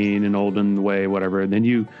Seldom Scene and Old and Way, whatever. And then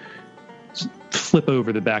you flip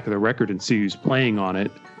over the back of the record and see who's playing on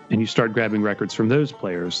it, and you start grabbing records from those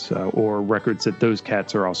players or records that those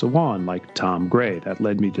cats are also on, like Tom Gray. That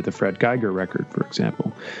led me to the Fred Geiger record, for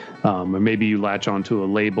example. Or maybe you latch onto a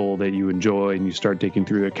label that you enjoy and you start digging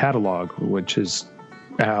through a catalog, which is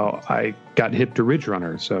how I got hip to Ridge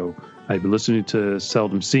Runner. So I've been listening to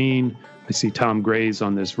Seldom Scene. I see Tom Gray's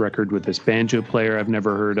on this record with this banjo player I've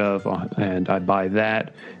never heard of, and I buy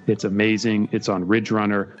that. It's amazing. It's on Ridge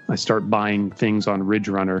Runner. I start buying things on Ridge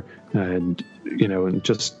Runner and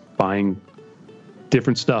just buying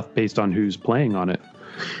different stuff based on who's playing on it.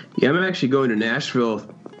 Yeah, I'm actually going to Nashville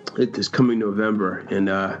this coming November, and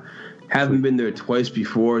haven't been there twice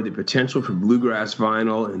before. The potential for bluegrass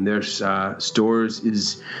vinyl in their stores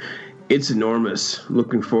it's enormous.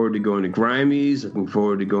 Looking forward to going to Grimey's, looking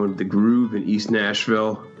forward to going to the Groove in East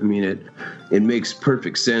Nashville. I mean, it makes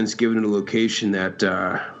perfect sense given the location that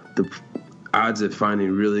the odds of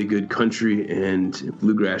finding really good country and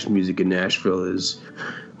bluegrass music in Nashville is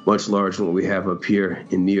much larger than what we have up here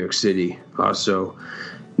in New York City. Also,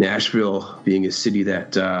 Nashville being a city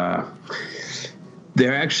that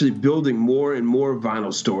they're actually building more and more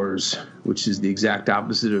vinyl stores, which is the exact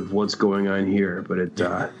opposite of what's going on here. But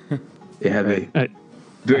they have a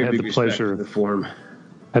very big respect for the form. I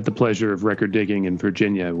had the pleasure of record digging in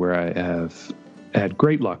Virginia, where I have had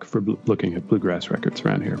great luck for looking at bluegrass records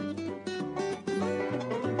around here.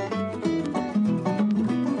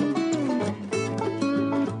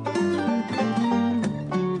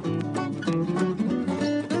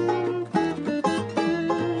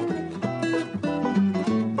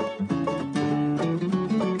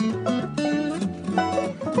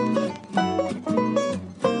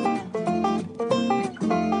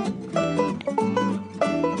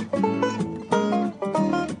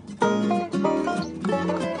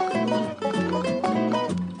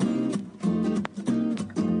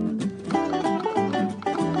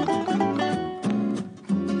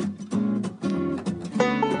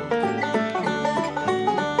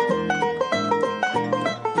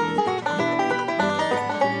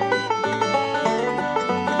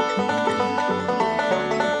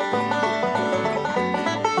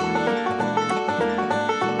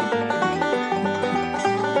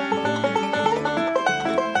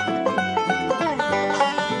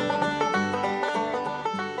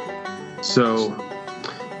 So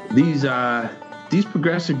these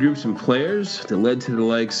progressive groups and players that led to the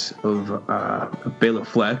likes of Bela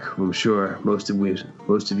Fleck, who I'm sure most of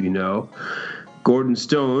you know, Gordon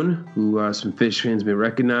Stone, who some Phish fans may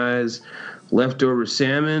recognize, Leftover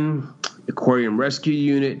Salmon, Aquarium Rescue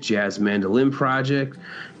Unit, Jazz Mandolin Project,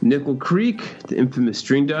 Nickel Creek, the infamous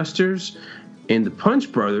String Dusters, and the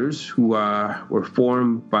Punch Brothers, who were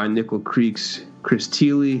formed by Nickel Creek's Chris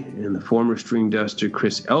Thile and the former String Duster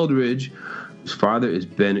Chris Eldridge, whose father is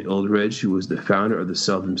Ben Eldridge, who was the founder of the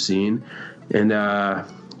Seldom Scene, and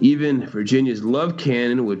even Virginia's Love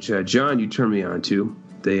Cannon, which John, you turned me on to.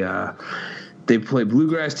 They play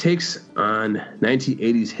bluegrass takes on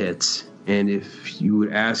 1980s hits. And if you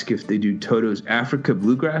would ask if they do Toto's Africa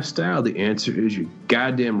bluegrass style, the answer is you're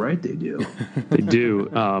goddamn right they do. They do.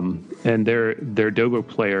 And their Dogo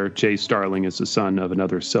player, Jay Starling, is the son of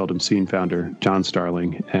another Seldom Scene founder, John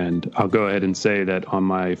Starling. And I'll go ahead and say that on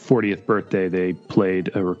my 40th birthday, they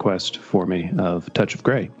played a request for me of Touch of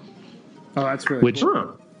Grey. Oh, that's really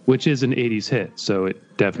cool. Which is an 80s hit, so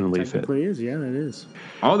it definitely fits. It is, yeah, it is.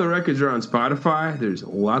 All the records are on Spotify. There's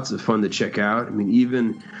lots of fun to check out. I mean,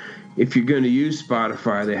 even if you're going to use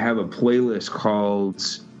Spotify, they have a playlist called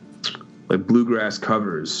like Bluegrass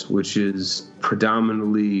Covers, which is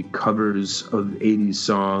predominantly covers of 80s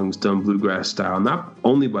songs done bluegrass style, not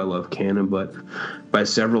only by Love Cannon, but by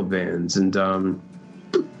several bands. And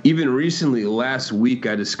even recently, last week,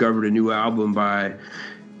 I discovered a new album by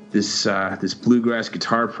this bluegrass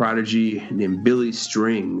guitar prodigy named Billy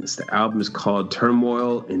Strings. The album is called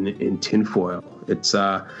Turmoil in Tinfoil. It's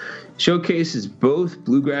showcases both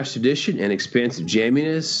bluegrass tradition and expansive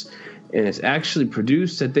jamminess, and it's actually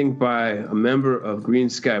produced, I think, by a member of Green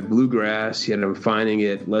Sky Bluegrass, yet I'm finding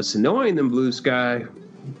it less annoying than Green Sky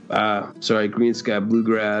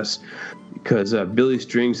Bluegrass, because Billy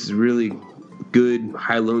Strings is a really good,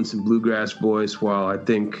 high lonesome bluegrass voice, while I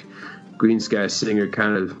think Green Sky singer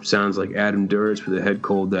kind of sounds like Adam Duritz with a head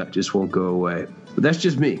cold that just won't go away. But that's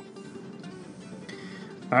just me.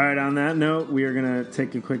 All right, on that note, we are going to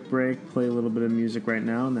take a quick break, play a little bit of music right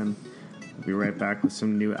now, and then we'll be right back with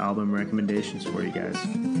some new album recommendations for you guys.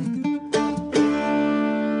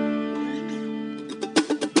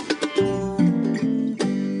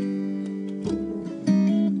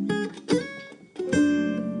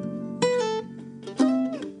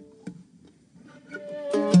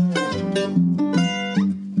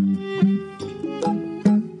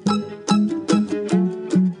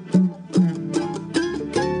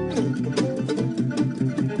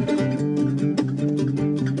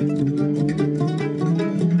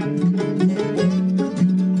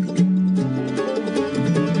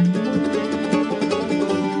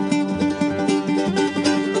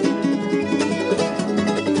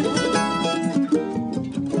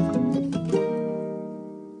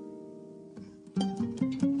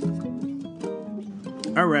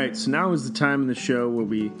 So now is the time in the show where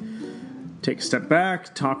we take a step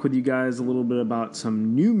back, talk with you guys a little bit about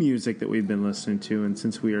some new music that we've been listening to. And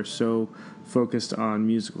since we are so focused on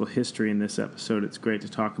musical history in this episode, it's great to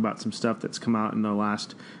talk about some stuff that's come out in the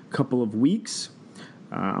last couple of weeks.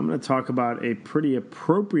 I'm going to talk about a pretty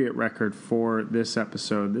appropriate record for this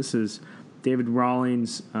episode. This is David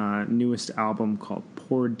Rawlings' newest album called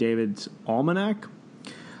Poor David's Almanac.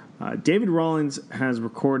 David Rawlings has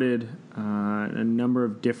recorded a number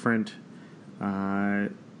of different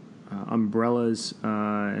umbrellas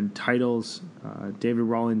and titles. David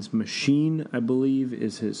Rawlings Machine, I believe,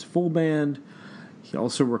 is his full band. He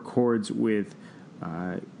also records with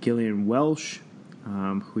Gillian Welsh,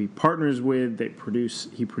 who he partners with.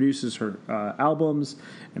 He produces her albums,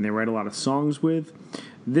 and they write a lot of songs with.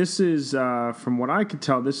 This is, from what I could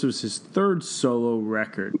tell, this was his third solo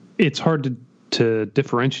record. It's hard to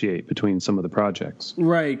differentiate between some of the projects,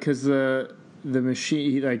 right? Because the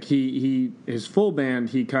Machine, like his full band,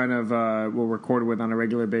 he kind of will record with on a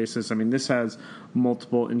regular basis. I mean, this has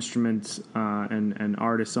multiple instruments and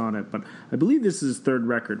artists on it, but I believe this is his third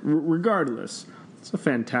record. Regardless, it's a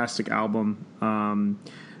fantastic album.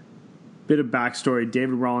 Bit of backstory: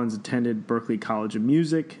 David Rawlings attended Berklee College of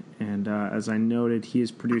Music, and as I noted, he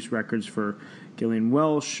has produced records for Gillian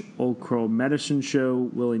Welsh, Old Crow Medicine Show,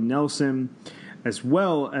 Willie Nelson, as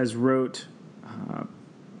well as wrote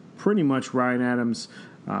pretty much Ryan Adams'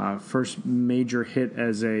 first major hit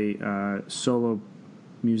as a solo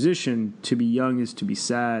musician. To Be Young is to Be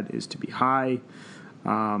Sad is to Be High,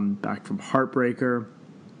 back from Heartbreaker.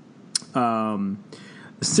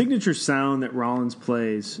 The signature sound that Rawlings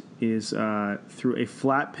plays is through a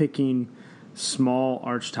flat-picking, small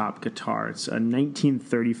archtop guitar. It's a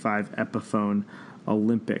 1935 Epiphone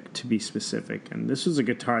Olympic, to be specific. And this was a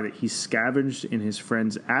guitar that he scavenged in his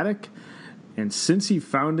friend's attic And since he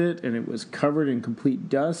found it and it was covered in complete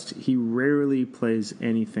dust, he rarely plays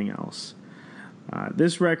anything else.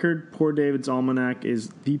 This record, Poor David's Almanac, is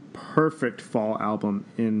the perfect fall album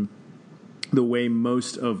in the way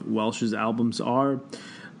most of Welsh's albums are.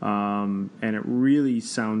 And it really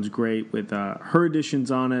sounds great with her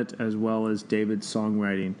additions on it as well as David's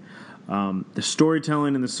songwriting. The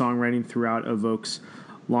storytelling and the songwriting throughout evokes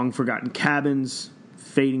long-forgotten cabins,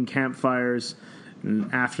 fading campfires, and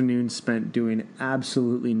an afternoon spent doing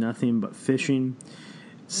absolutely nothing but fishing.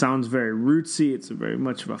 It sounds very rootsy. It's very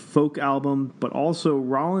much of a folk album, but also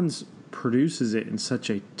Rollins produces it in such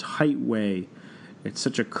a tight way. It's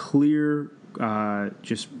such a clear,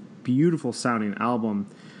 just beautiful sounding album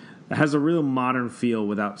that has a real modern feel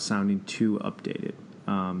without sounding too updated.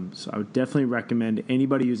 So I would definitely recommend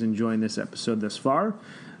anybody who's enjoying this episode thus far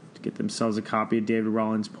to get themselves a copy of David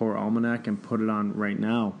Rollins' Poor Almanac and put it on right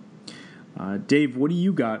now. Dave, what do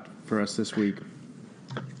you got for us this week?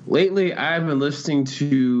 Lately, I've been listening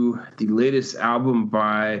to the latest album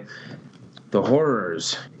by The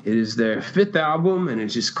Horrors. It is their 5th album, and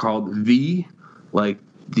it's just called V, like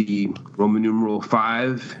the Roman numeral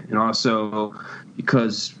 5. And also,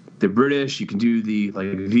 because they're British, you can do the like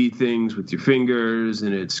V things with your fingers,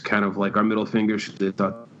 and it's kind of like our middle fingers. They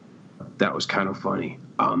thought that was kind of funny.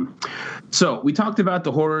 So we talked about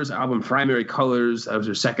The Horrors album Primary Colors. That was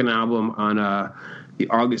their 2nd album on the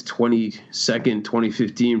August 22nd,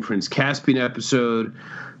 2015 Prince Caspian episode.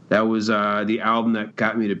 That was the album that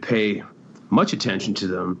got me to pay much attention to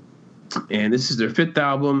them. And this is their 5th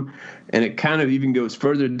album, and it kind of even goes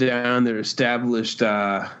further down their established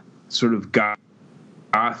sort of goth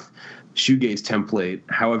shoegaze template.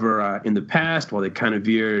 However, in the past, while they kind of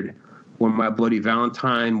veered When My Bloody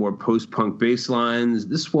Valentine, more post-punk bass lines,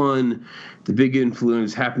 this one, the big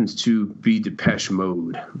influence happens to be Depeche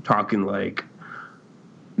Mode. I'm talking like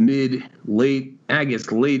late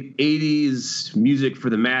 80s music for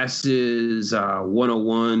the masses,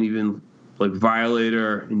 101, even like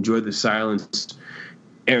Violator, Enjoy the Silence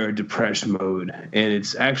era Depeche Mode. And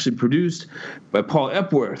it's actually produced by Paul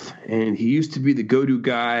Epworth, and he used to be the go-to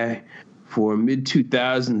guy for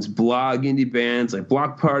mid-2000s blog indie bands like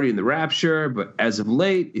Block Party and The Rapture. But as of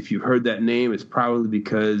late, if you've heard that name, it's probably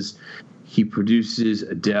because he produces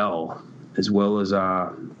Adele, as well as I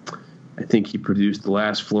think he produced the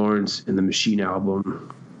last Florence and the Machine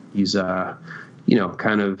album. He's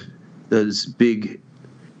kind of those big,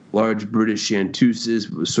 large British chanteuses,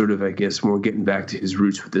 but was sort of, I guess, more getting back to his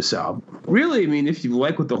roots with this album. Really, I mean, if you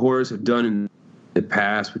like what the Horrors have done in the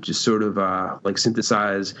past, which is sort of like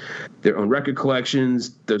synthesize their own record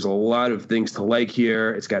collections, there's a lot of things to like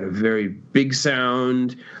here. It's got a very big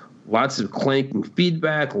sound, lots of clanking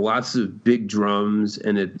feedback, lots of big drums,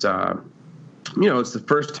 and it's the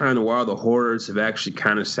first time in a while the Horrors have actually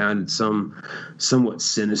kind of sounded somewhat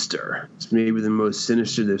sinister. It's maybe the most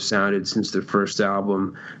sinister they've sounded since their first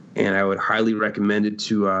album, and I would highly recommend it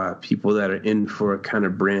to people that are in for a kind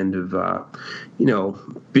of brand of,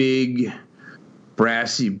 big,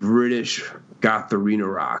 brassy British goth arena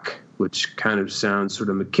rock, which kind of sounds sort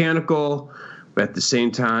of mechanical, but at the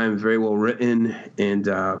same time very well written and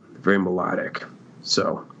very melodic.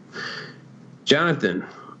 So, Jonathan,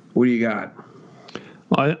 what do you got?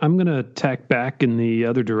 Well, I'm going to tack back in the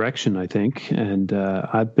other direction, I think, and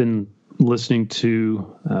I've been listening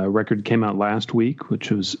to a record that came out last week,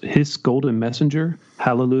 which was Hiss Golden Messenger,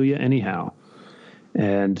 Hallelujah Anyhow.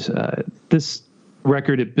 And this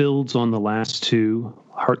record, it builds on the last two,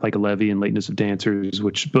 Heart Like a Levee and Lateness of Dancers,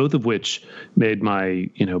 both of which made my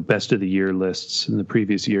best of the year lists in the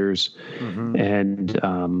previous years. Mm-hmm.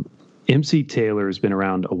 And MC Taylor has been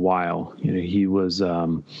around a while. He was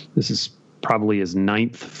this is probably his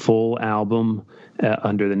 9th full album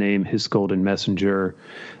under the name Hiss Golden Messenger.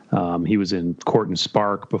 He was in Court and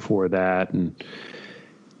Spark before that, and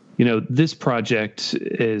this project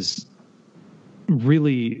is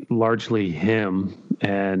really largely him.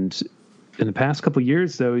 And in the past couple of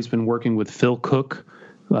years, though, he's been working with Phil Cook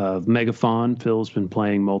of Megafaun. Phil's been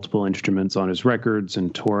playing multiple instruments on his records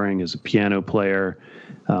and touring as a piano player,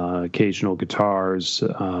 occasional guitars.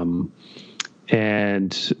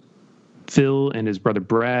 And Phil and his brother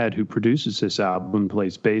Brad, who produces this album,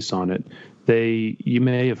 plays bass on it. You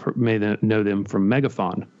may know them from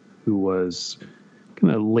Megafaun, who was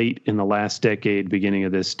kind of late in the last decade, beginning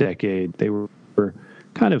of this decade. They were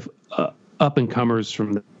kind of up and comers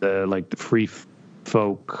from the freak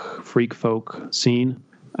folk scene,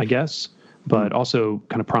 I guess, but also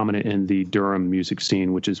kind of prominent in the Durham music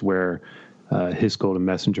scene, which is where Hiss Golden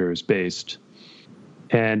Messenger is based.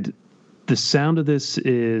 And the sound of this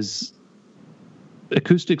is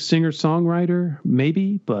acoustic singer-songwriter,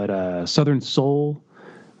 maybe, but Southern soul.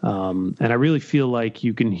 And I really feel like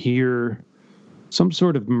you can hear some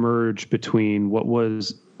sort of merge between what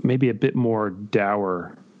was maybe a bit more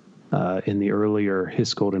dour in the earlier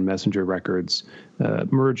Hiss Golden Messenger records,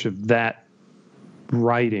 merge of that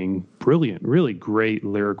writing, brilliant, really great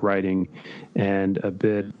lyric writing, and a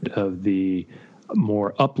bit of the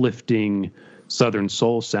more uplifting Southern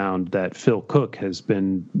soul sound that Phil Cook has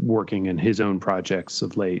been working in his own projects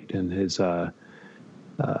of late, and his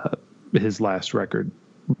last record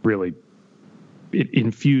really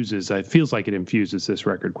it feels like it infuses this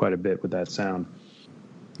record quite a bit with that sound.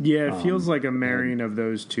 Yeah, it feels like a marrying of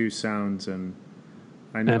those two sounds, and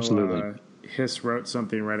I know absolutely. Hiss wrote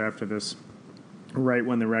something right after this, right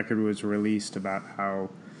when the record was released, about how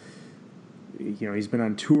he's been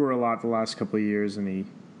on tour a lot the last couple of years, and he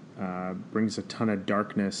brings a ton of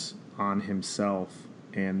darkness on himself,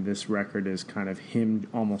 and this record is kind of him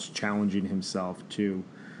almost challenging himself to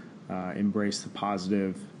embrace the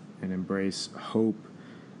positive and embrace hope,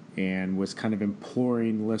 and was kind of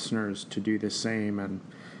imploring listeners to do the same.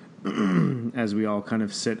 And as we all kind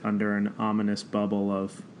of sit under an ominous bubble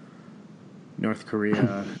of North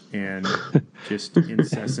Korea and just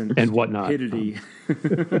incessant and whatnot, stupidity.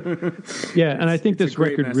 Yeah, and I think this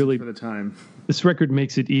record really, for the time, this record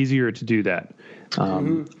makes it easier to do that.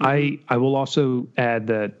 I will also add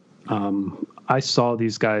that I saw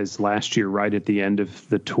these guys last year right at the end of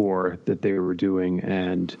the tour that they were doing,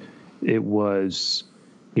 and it was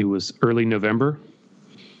early November,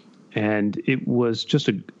 and it was just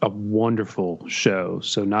a wonderful show.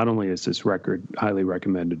 So not only is this record highly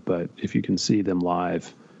recommended, but if you can see them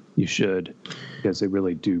live, you should, because they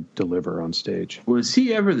really do deliver on stage. Was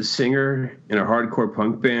he ever the singer in a hardcore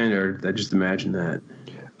punk band, or did I just imagine that?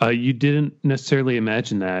 You didn't necessarily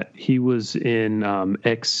imagine that. He was in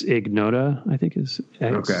Ex Ignota, I think is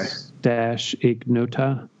Ex-Ignota.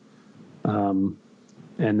 And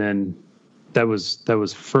then that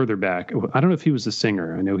was further back. I don't know if he was the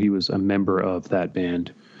singer. I know he was a member of that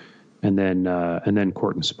band. And then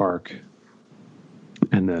Court and Spark.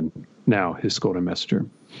 And then now Hiss Golden Messenger.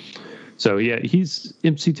 So yeah, he's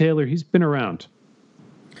MC Taylor. He's been around.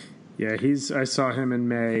 Yeah, I saw him in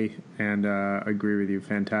May, and agree with you.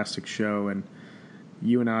 Fantastic show, and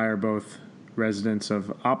you and I are both residents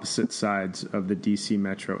of opposite sides of the DC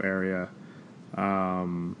metro area. I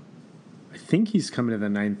think he's coming to the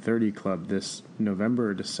 930 Club this November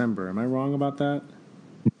or December. Am I wrong about that?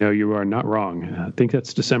 No, you are not wrong. I think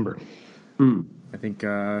that's December. I think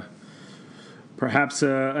perhaps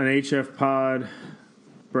an HF pod,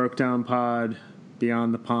 Broke Down pod,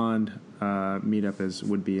 Beyond the Pond meetup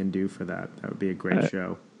would be in due for that. That would be a great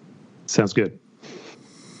show. Sounds good.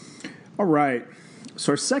 All right.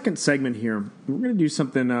 So our second segment here, we're going to do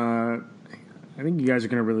something. I think you guys are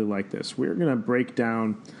going to really like this. We're going to break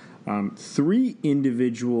down 3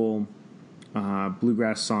 individual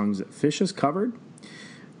bluegrass songs that Phish has covered.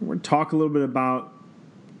 We're going to talk a little bit about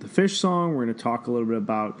the Phish song. We're going to talk a little bit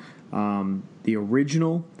about the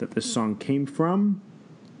original that this song came from,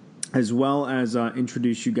 as well as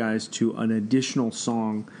introduce you guys to an additional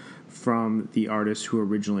song from the artist who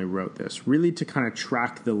originally wrote this, really to kind of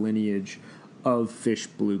track the lineage of Phish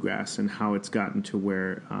bluegrass and how it's gotten to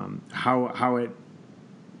where, how it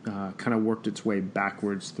kind of worked its way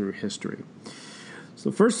backwards through history. So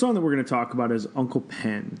the first song that we're going to talk about is Uncle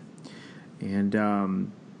Pen. And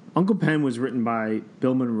Uncle Pen was written by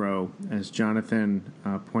Bill Monroe, as Jonathan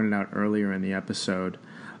pointed out earlier in the episode.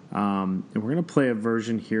 And we're going to play a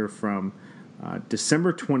version here from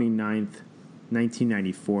December 29th,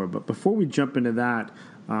 1994. But before we jump into that,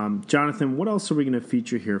 Jonathan, what else are we going to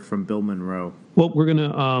feature here from Bill Monroe? Well, we're going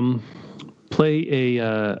to play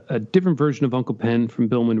a different version of Uncle Pen from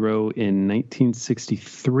Bill Monroe in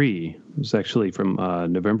 1963. It was actually from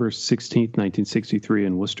November 16th, 1963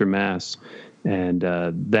 in Worcester, Mass. And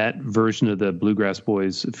that version of the Bluegrass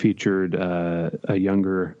Boys featured a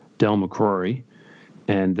younger Del McCrory.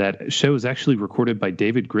 And that show is actually recorded by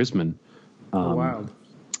David Grisman. Wow.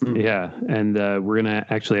 Yeah, and we're going to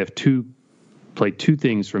actually have play two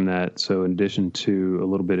things from that. So in addition to a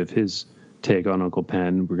little bit of his take on Uncle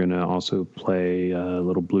Pen, we're going to also play a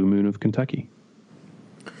little Blue Moon of Kentucky.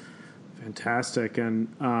 Fantastic.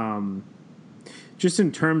 And just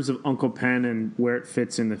in terms of Uncle Pen and where it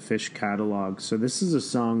fits in the Phish catalog, so this is a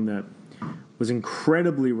song that was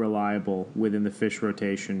incredibly reliable within the Phish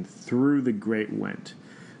rotation through the Great Went,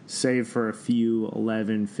 save for a few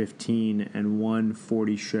 11, 15, and 1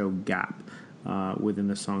 40-show gap within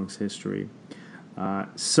the song's history.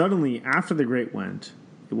 Suddenly, after the Great Went,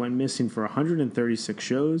 it went missing for 136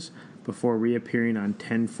 shows before reappearing on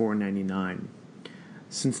 10/4/99.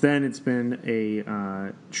 Since then, it's been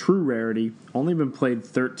a true rarity, only been played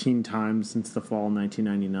 13 times since the fall of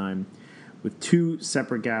 1999, with 2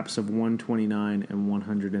 separate gaps of 129 and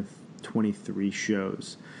 123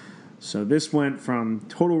 shows. So this went from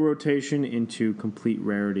total rotation into complete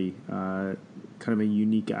rarity, kind of a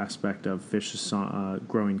unique aspect of Phish's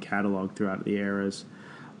growing catalog throughout the eras.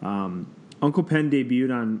 Uncle Pen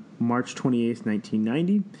debuted on March 28th,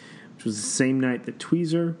 1990, which was the same night that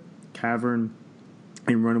Tweezer, Cavern,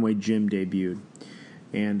 and Runaway Jim debuted.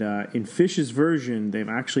 And in Phish's version, they've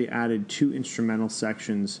actually added 2 instrumental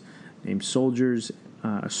sections named Soldier's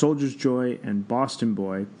Joy and Boston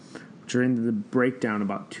Boy, which are in the breakdown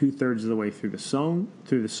about 2/3 of the way through the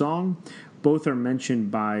song. Both are mentioned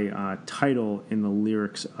by title in the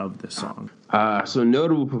lyrics of the song. So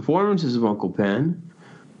notable performances of Uncle Pen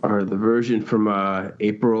are the version from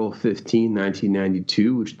April 15,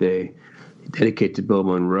 1992, which they dedicate to Bill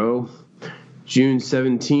Monroe. June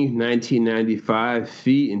 17, 1995,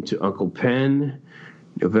 Feet into Uncle Pen.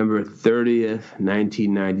 November 30th,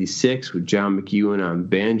 1996, with John McEwen on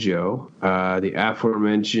banjo. The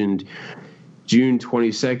aforementioned June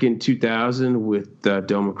 22nd, 2000, with Del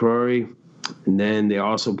McCrory. And then they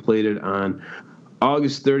also played it on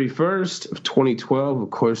August 31st of 2012. Of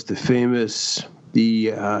course, the famous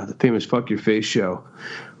Fuck Your Face show.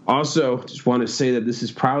 Also, just want to say that this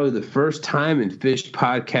is probably the first time in Phish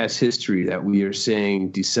podcast history that we are saying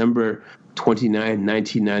December 29,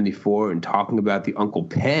 1994, and talking about the Uncle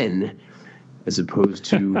Pen as opposed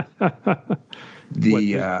to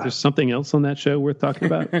there's something else on that show worth talking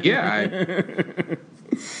about? Yeah,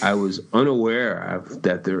 I was unaware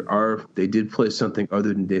that they did play something other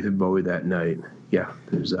than David Bowie that night. Yeah,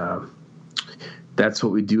 there's that's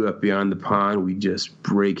what we do up Beyond the Pond. We just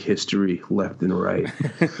break history left and right.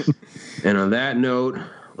 And on that note,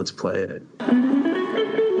 let's play it.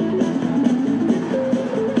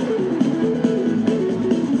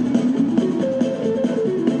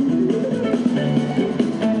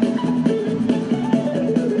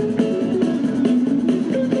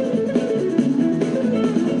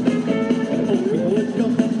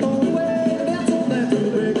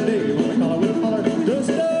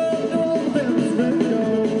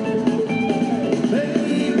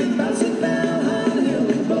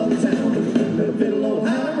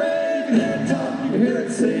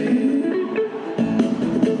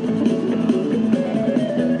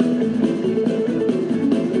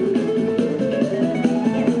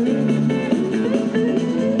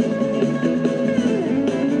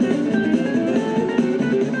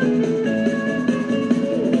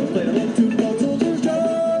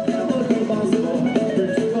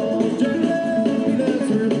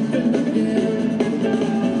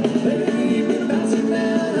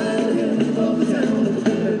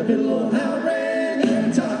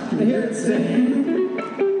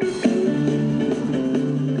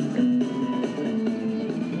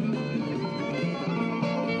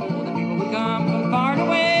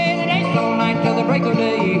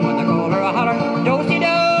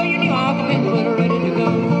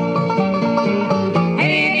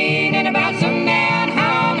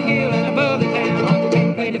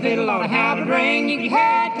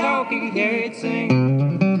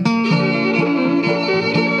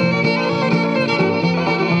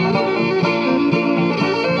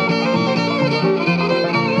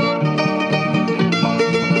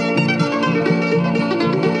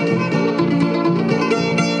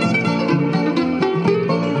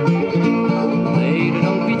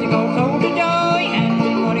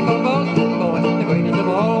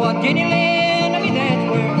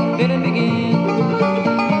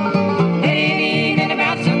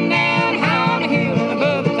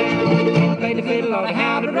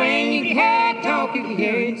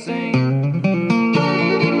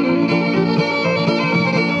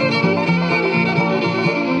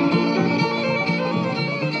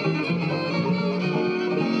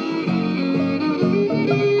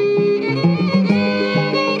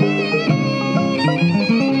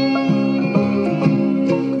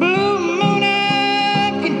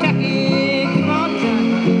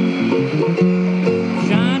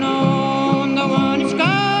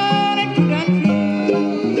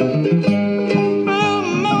 Blue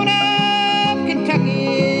moon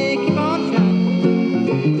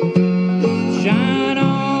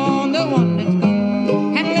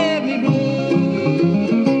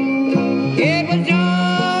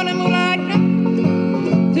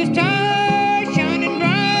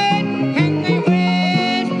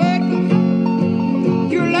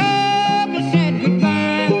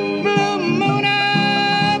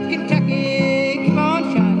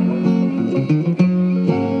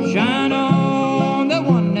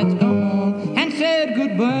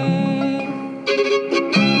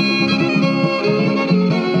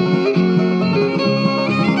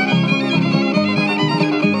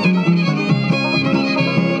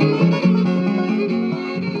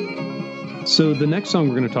So the next song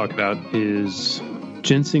we're going to talk about is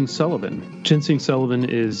Ginseng Sullivan. Ginseng Sullivan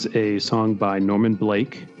is a song by Norman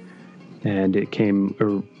Blake, and it came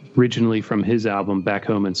originally from his album Back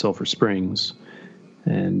Home in Sulphur Springs.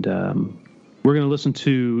 And we're going to listen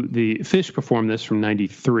to the Fish perform this from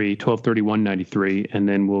 93, 12/31/93, and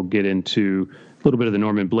then we'll get into a little bit of the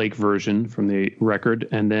Norman Blake version from the record.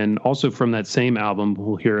 And then also from that same album,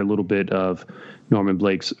 we'll hear a little bit of Norman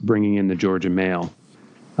Blake's Bringing in the Georgia Mail.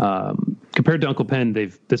 Compared to Uncle Pen,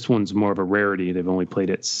 this one's more of a rarity. They've only played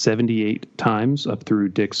it 78 times up through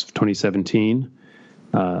Dick's 2017.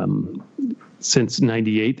 Since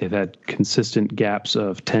 98, they've had consistent gaps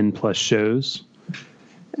of 10-plus shows.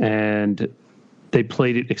 And they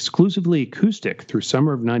played it exclusively acoustic through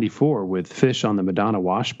summer of 94 with Fish on the Madonna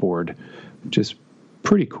washboard, which is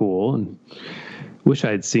pretty cool. And wish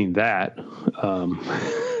I had seen that. Yeah,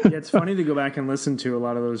 it's funny to go back and listen to a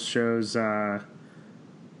lot of those shows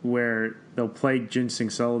where they'll play Ginseng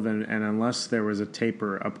Sullivan, and unless there was a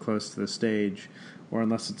taper up close to the stage, or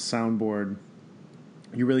unless it's soundboard,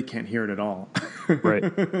 you really can't hear it at all. Right.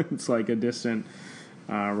 It's like a distant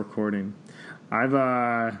recording. I've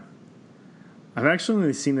actually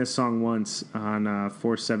only seen this song once on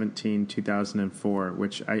 4/17/2004,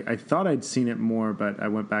 which I thought I'd seen it more, but I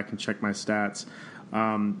went back and checked my stats.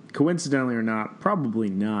 Coincidentally or not, probably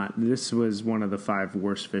not. This was one of the 5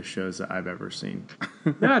 worst Fish shows that I've ever seen.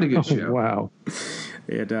 Not a good show. Wow.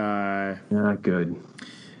 Not good.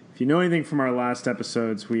 If you know anything from our last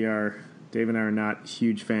episodes, Dave and I are not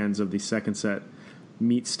huge fans of the second set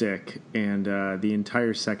meat stick, and the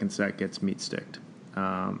entire second set gets meat sticked.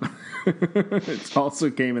 It also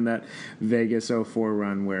came in that Vegas 04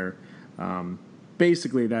 run where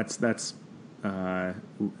basically that's the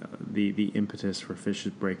impetus for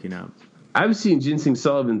Fish's breaking up. I've seen Ginseng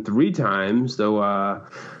Sullivan 3 times, though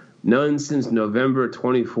none since November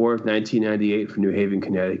 24th, 1998 from New Haven,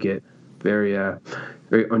 Connecticut. Very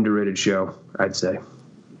underrated show, I'd say.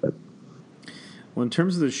 Well, in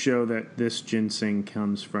terms of the show that this Ginseng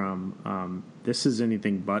comes from, this is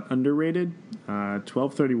anything but underrated.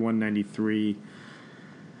 12/31/93.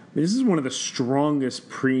 This is one of the strongest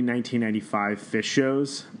pre-1995 Fish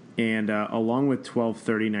shows, and along with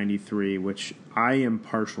 12/30/93, which I am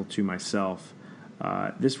partial to myself,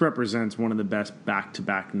 this represents one of the best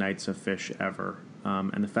back-to-back nights of Fish ever.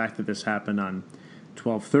 And the fact that this happened on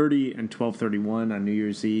 12/30 and 12/31 on New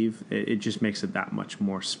Year's Eve, it just makes it that much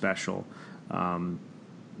more special. None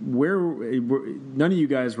of you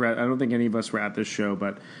guys were at, I don't think any of us were at this show,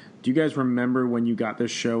 but do you guys remember when you got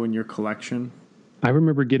this show in your collection? I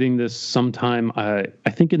remember getting this sometime, I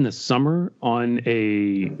think in the summer, on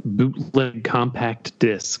a bootleg compact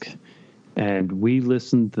disc, and we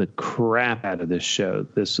listened the crap out of this show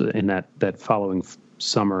in that following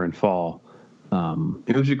summer and fall.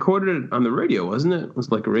 It was recorded on the radio, wasn't it? It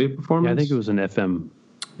was like a radio performance? Yeah, I think it was an FM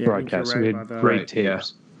broadcast. Right, we had great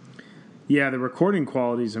tapes. Yeah, the recording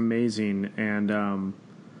quality is amazing, and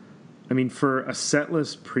I mean, for a set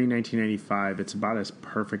list pre-1995, it's about as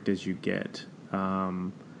perfect as you get.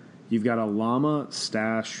 You've got a llama,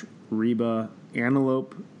 stash, reba,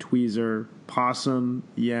 antelope, tweezer, possum,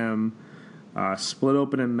 yam, split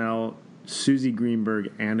open and melt, Susie Greenberg,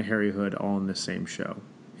 and Harry Hood all in the same show.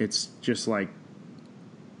 It's just like,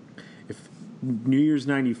 if New Year's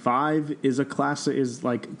 95 is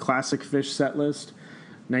classic Fish set list,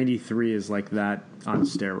 93 is like that on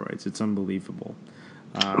steroids. It's unbelievable.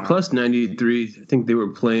 Plus 93, I think they were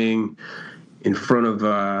playing in front of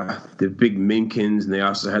the big Minkins, and they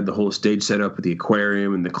also had the whole stage set up with the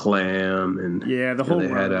aquarium and the clam. And yeah, the whole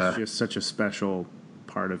run is just such a special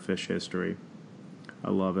part of Fish history.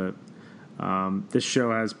 I love it. This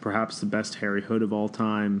show has perhaps the best Harry Hood of all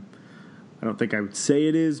time. I don't think I would say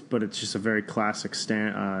it is, but it's just a very classic,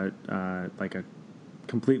 like a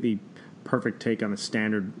completely perfect take on the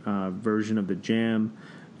standard version of the jam.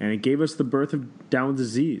 And it gave us the birth of Down with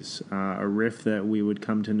Disease, a riff that we would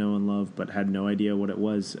come to know and love, but had no idea what it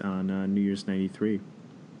was on New Year's 93.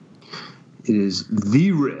 It is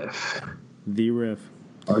the riff. The riff.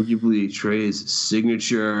 Arguably Trey's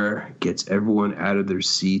signature, gets everyone out of their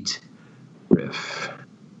seat riff.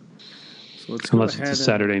 So let's go Unless ahead it's a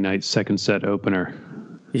Saturday night second set opener.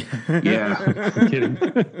 Yeah. I'm kidding.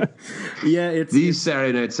 Yeah, it's the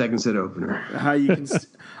Saturday night second set opener. How you can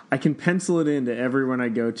I can pencil it into everyone I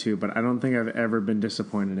go to, but I don't think I've ever been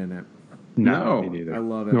disappointed in it. No. Me neither. I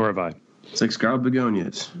love it. Nor have I. It's like Scarlet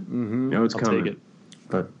Begonias. Mm-hmm. You know it's I'll coming. take it.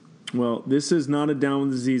 But Well, this is not a Down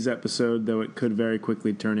with Disease episode, though it could very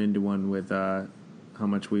quickly turn into one with how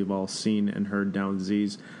much we've all seen and heard Down with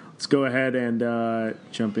Disease. Let's go ahead and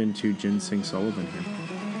jump into Ginseng Sullivan here.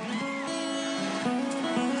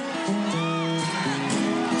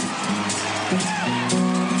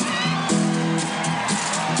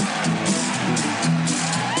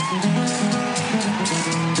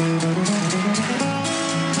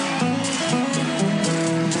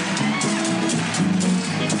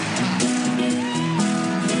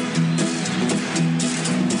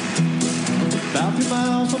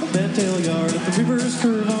 miles from the Bentail yard at the river's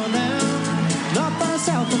curve on down. Not far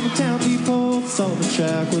south from the town depot, the Sullivan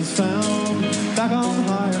Shack was found, back on the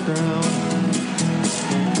higher ground.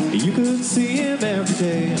 You could see him every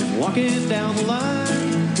day, walking down the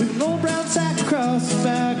line, with an old brown sack across his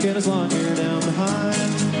back and his long hair down behind,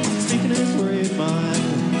 speaking his worried mind.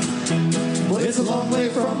 Well, it's a long way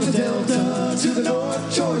from the Delta to the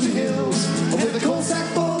North Georgia hills, with a coal sack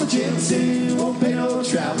full of ginseng, won't pay no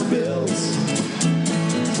travel bills.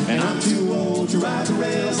 And I'm too old to ride the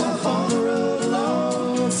rails off on the road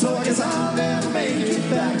alone, so I guess I'll never make it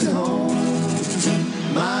back to home.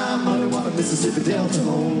 My mother wanted Mississippi Delta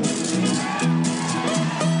home.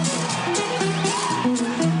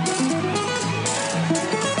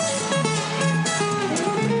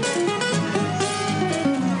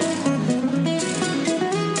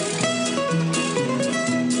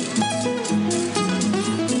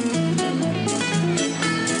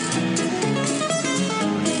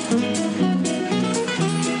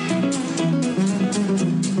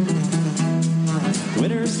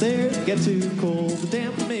 Winter's there, get too cold, the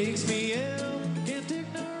damp makes me ill. Can't dig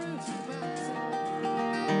no roots in the mountains.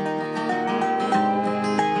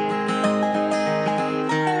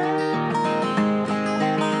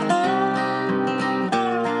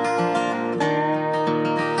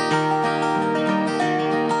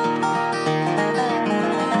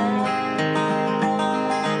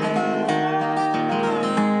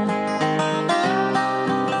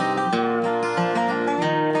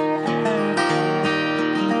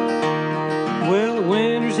 Well, the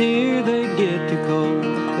winter's here, they get too cold.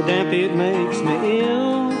 The damp, it makes me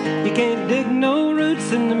ill. You can't dig no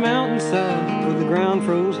roots in the mountainside where the ground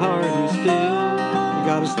froze hard and still. You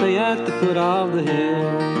gotta stay at the foot of the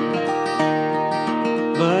hill.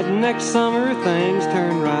 But next summer things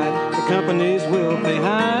turn right. The companies will pay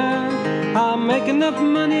high. I'll make enough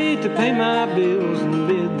money to pay my bills and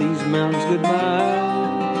bid these mountains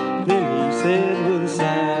goodbye. Then he said with a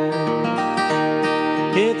sigh,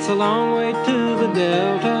 it's a long way to the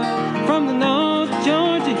Delta from the North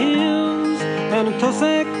Georgia hills, and a tow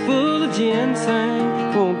sack full of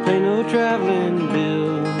ginseng won't pay no traveling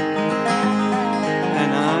bill.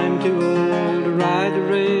 And I'm too old to ride the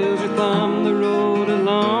rails or thumb the road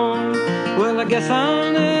along. Well, I guess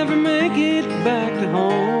I'll never make it back to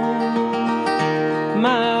home.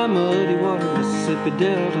 My muddy water Mississippi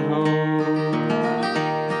Delta home.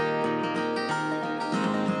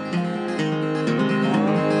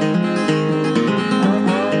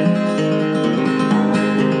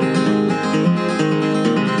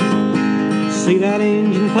 See that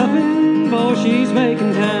engine puffin', boy, she's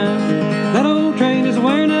making time. That old train is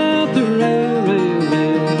wearing out the rail,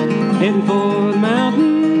 heading for the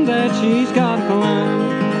mountain that she's got to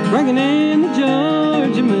climb, bringing in the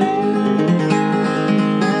Georgia mail.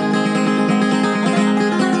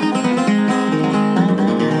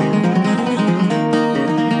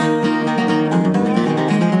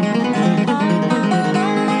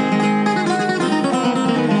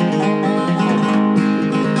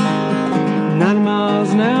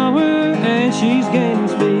 She's gaining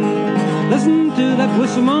speed. Listen to that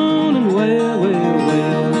whistle moaning, well, well,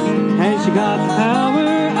 well. Has she got the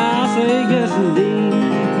power? I say yes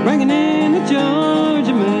indeed. Bringing in the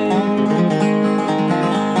Georgia mail.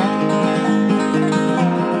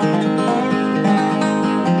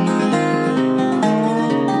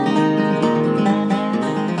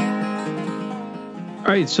 All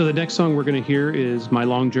right, so the next song we're going to hear is My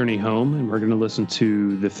Long Journey Home, and we're going to listen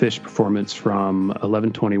to the Fish performance from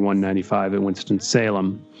 11/21/95 at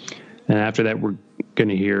Winston-Salem. And after that, we're going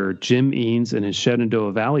to hear Jim Eanes and his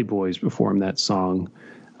Shenandoah Valley Boys perform that song.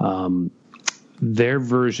 Their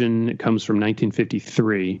version comes from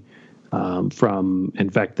 1953. In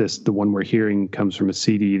fact, the one we're hearing comes from a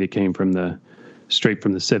CD that came straight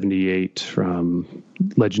from the 78, from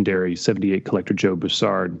legendary 78 collector Joe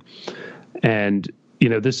Broussard. And you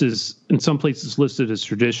know, this is in some places listed as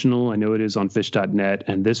traditional. I know it is on Fish.net,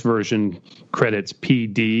 and this version credits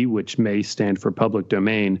PD, which may stand for public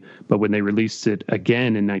domain. But when they released it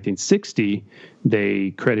again in 1960,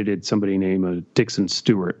 they credited somebody named Dixon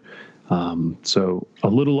Stewart. So a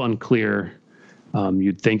little unclear.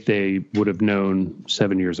 You'd think they would have known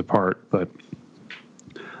 7 years apart, but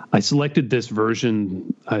I selected this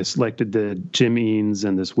version. I selected the Jim Eanes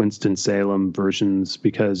and this Winston-Salem versions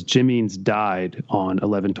because Jim Eanes died on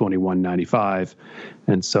 11/21/95,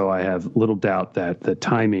 and so I have little doubt that the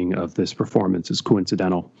timing of this performance is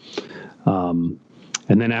coincidental. And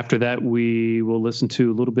then after that, we will listen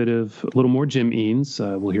to a little more Jim Eanes.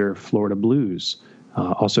 We'll hear Florida Blues,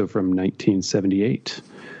 also from 1978.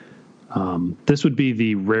 This would be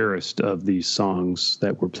the rarest of these songs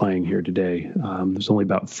that we're playing here today. There's only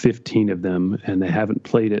about 15 of them, and they haven't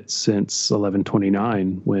played it since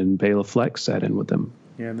 11/29 when Bela Fleck sat in with them.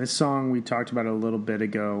 Yeah, and this song we talked about a little bit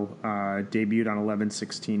ago, debuted on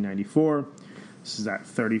 11/16/94. This is that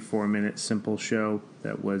 34-minute simple show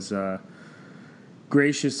that was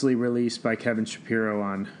graciously released by Kevin Shapiro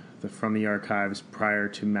on From the Archives prior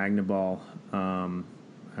to Magnaball.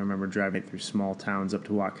 I remember driving through small towns up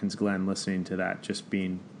to Watkins Glen, listening to that, just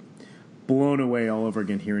being blown away all over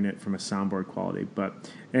again, hearing it from a soundboard quality. But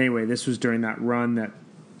anyway, this was during that run that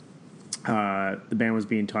the band was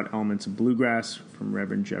being taught elements of bluegrass from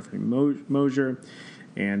Reverend Jeffrey Mosier,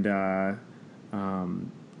 and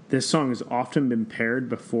this song has often been paired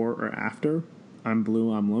before or after I'm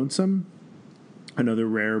Blue, I'm Lonesome, another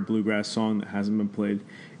rare bluegrass song that hasn't been played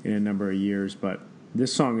in a number of years. But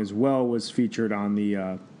this song as well was featured on the,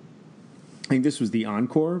 I think this was the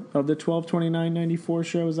encore of the 12/29/94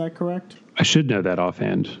 show. Is that correct? I should know that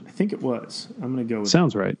offhand. I think it was. I'm going to go with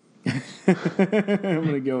Sounds right. I'm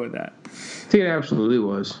going to go with that. I think it absolutely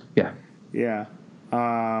was. Yeah. Yeah.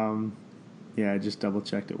 Yeah, I just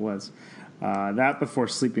double-checked it was. That before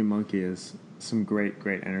Sleeping Monkey is some great,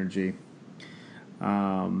 great energy.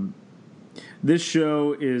 This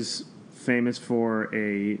show is famous for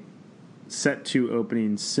a set 2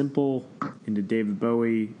 opening simple into David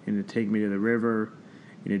Bowie, into Take Me to the River,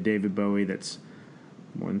 into David Bowie that's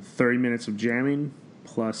more than 30 minutes of jamming,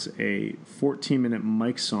 plus a 14-minute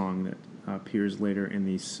Mike song that appears later in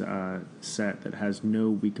the set that has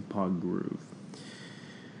no Weekapaw groove.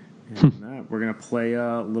 And we're going to play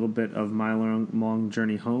a little bit of My Long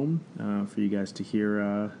Journey Home for you guys to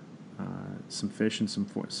hear some Fish and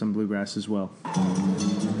some bluegrass as well.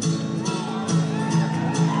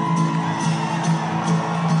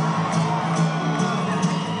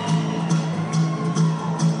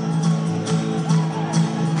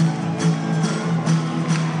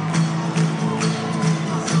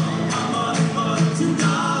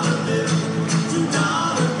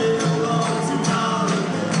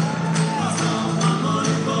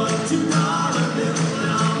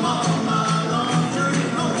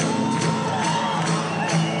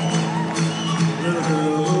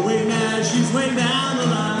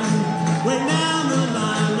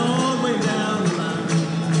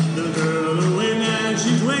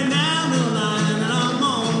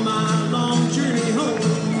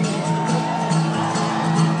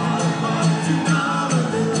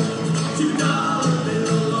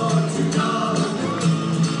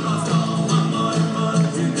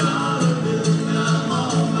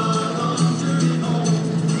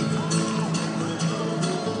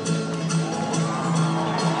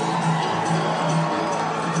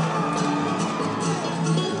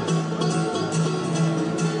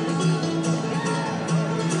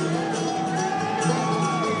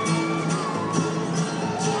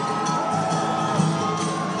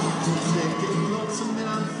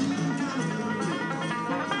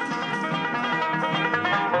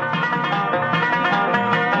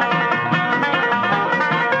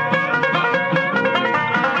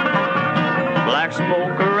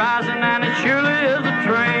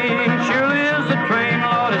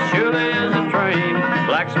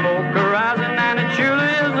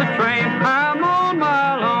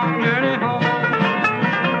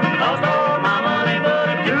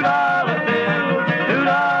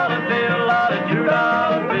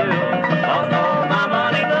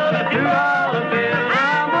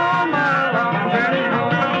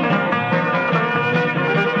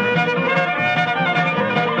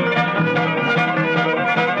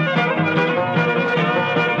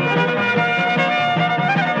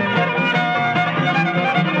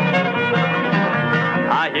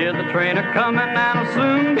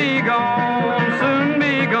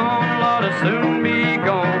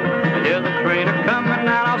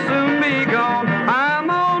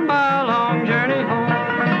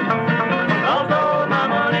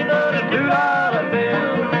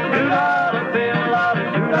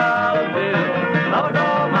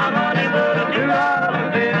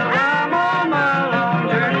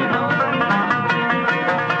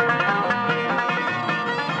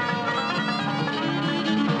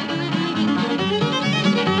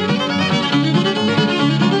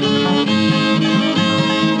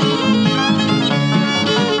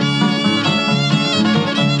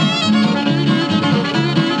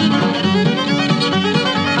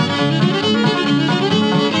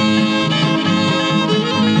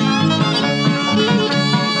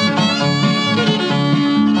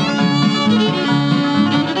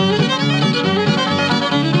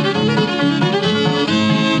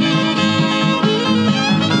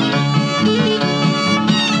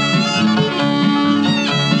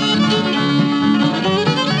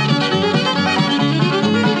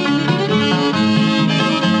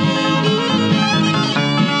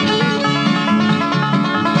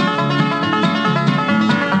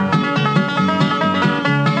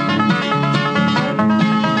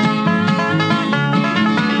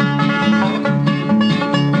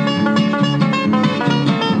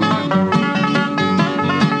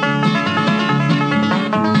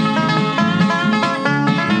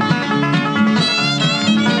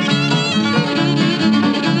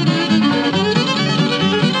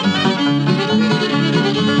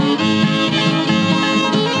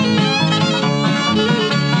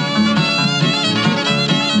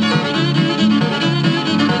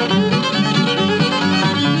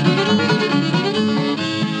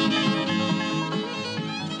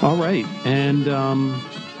 All right, and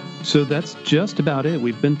so that's just about it.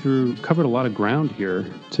 We've covered a lot of ground here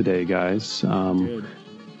today, guys. Good.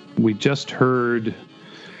 We just heard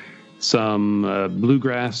some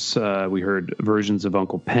bluegrass. We heard versions of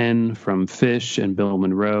Uncle Pen from Fish and Bill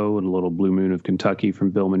Monroe, and a little Blue Moon of Kentucky from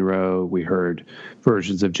Bill Monroe. We heard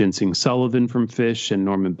versions of Ginseng Sullivan from Fish and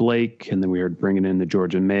Norman Blake, and then we heard Bringing in the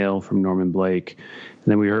Georgia Mail from Norman Blake.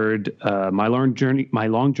 And then we heard My Long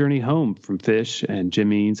Journey Home from Fish and Jim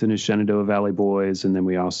Eanes and his Shenandoah Valley Boys. And then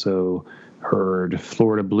we also heard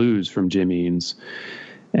Florida Blues from Jim Eanes.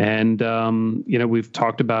 And, we've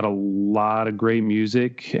talked about a lot of great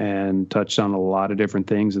music and touched on a lot of different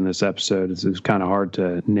things in this episode. It's kind of hard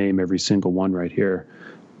to name every single one right here.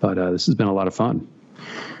 But this has been a lot of fun.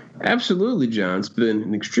 Absolutely, John. It's been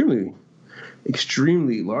an extremely,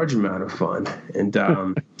 extremely large amount of fun. And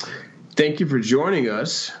thank you for joining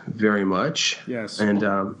us very much. Yes. And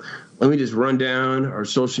let me just run down our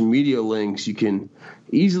social media links. You can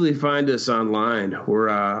easily find us online. We're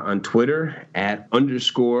on Twitter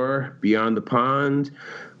 @_Beyond the Pond.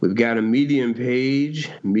 We've got a Medium page,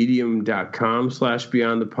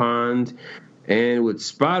 medium.com/Beyond the Pond. And with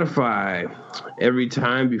Spotify, every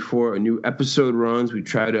time before a new episode runs, we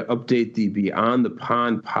try to update the Beyond the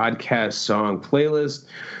Pond podcast song playlist,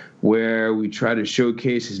 where we try to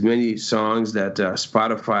showcase as many songs that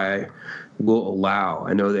Spotify will allow.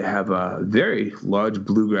 I know they have a very large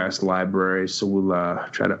bluegrass library, so we'll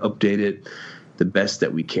try to update it the best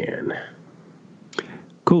that we can.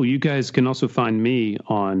 Cool. You guys can also find me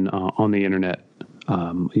on the internet.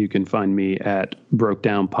 You can find me at Broke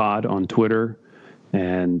Down Pod on Twitter,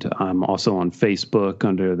 and I'm also on Facebook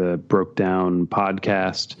under the Broke Down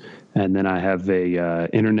Podcast. And then I have a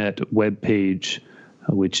internet webpage,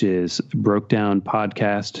 which is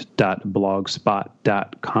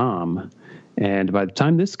brokedownpodcast.blogspot.com. And by the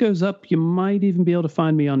time this goes up, you might even be able to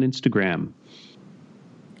find me on Instagram.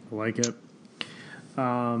 I like it.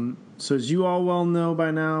 So as you all well know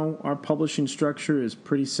by now, our publishing structure is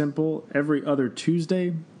pretty simple. Every other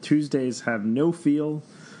Tuesday. Tuesdays have no feel.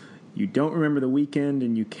 You don't remember the weekend,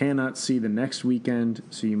 and you cannot see the next weekend,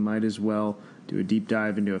 so you might as well do a deep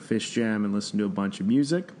dive into a Fish Jam and listen to a bunch of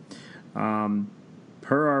music. Per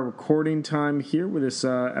our recording time here with this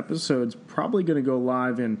episode's probably going to go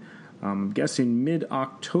live in, I'm guessing,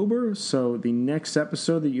 mid-October. So the next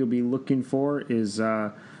episode that you'll be looking for is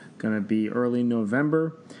going to be early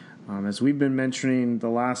November. As we've been mentioning the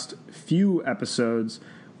last few episodes,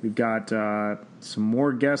 we've got some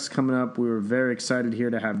more guests coming up. We were very excited here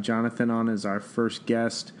to have Jonathan on as our first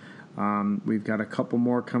guest. We've got a couple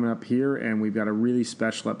more coming up here, and we've got a really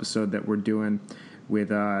special episode that we're doing with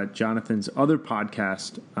Jonathan's other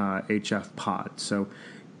podcast, HF Pod. So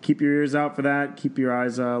keep your ears out for that. Keep your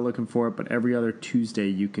eyes looking for it. But every other Tuesday,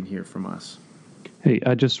 you can hear from us. Hey,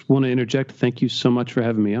 I just want to interject. Thank you so much for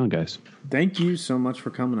having me on, guys. Thank you so much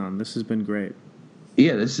for coming on. This has been great.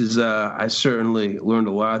 Yeah, this is, I certainly learned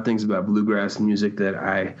a lot of things about bluegrass music that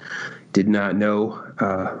I did not know,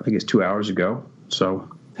 I guess 2 hours ago. So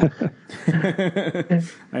I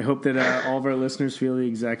hope that all of our listeners feel the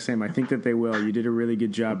exact same. I think that they will. You did a really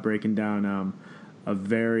good job breaking down a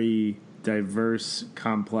very diverse,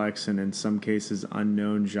 complex, and in some cases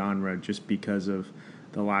unknown genre just because of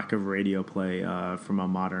the lack of radio play from a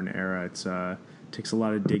modern era. It takes a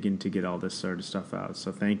lot of digging to get all this sort of stuff out.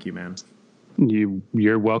 So thank you, man.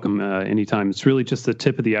 You're welcome anytime. It's really just the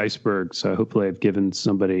tip of the iceberg. So hopefully I've given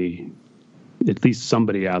at least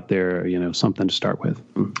somebody out there, something to start with.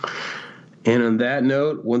 And on that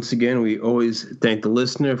note, once again, we always thank the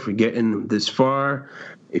listener for getting this far.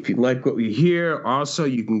 If you like what we hear, also,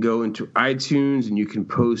 you can go into iTunes and you can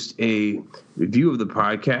post a review of the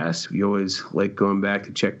podcast. We always like going back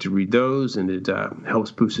to check to read those, and it helps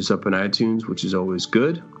boost us up in iTunes, which is always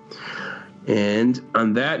good. And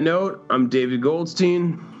on that note, I'm David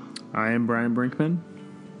Goldstein. I am Brian Brinkman.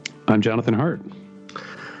 I'm Jonathan Hart.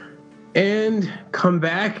 And come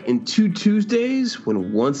back in 2 Tuesdays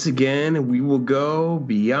when once again we will go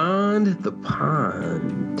beyond the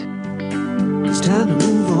pond. It's time to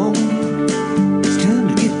move on. It's time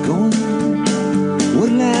to get going.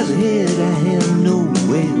 What lies ahead, I have no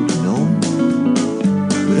way of knowing.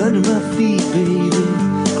 But under my feet, baby,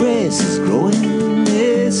 grass is growing.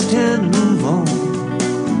 It's time to move on.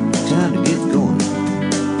 Time to get going.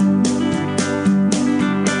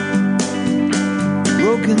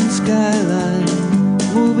 Broken skyline,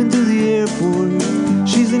 moving through the airport.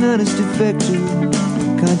 She's an honest defector,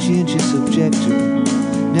 conscientious objector.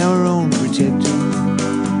 Now her own protector.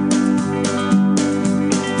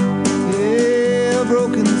 Yeah,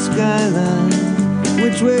 broken skyline.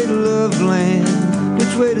 Which way to love land?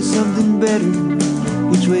 Which way to something better?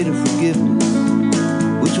 Which way to forgiveness?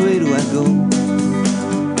 Which way do I go?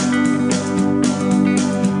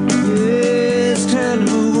 Yeah, it's time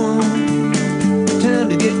to move on, time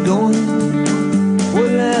to get going.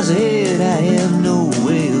 What lies ahead I have no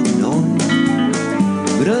way of knowing.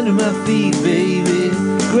 But under my feet, baby,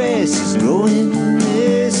 grass is growing.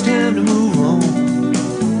 Yeah, it's time to move on,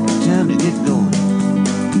 time to get going.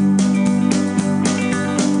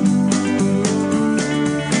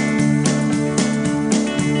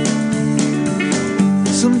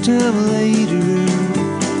 Sometime later,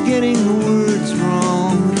 getting the words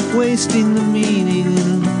wrong, wasting the meaning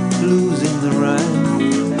and losing the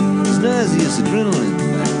rhyme. It's nauseous adrenaline,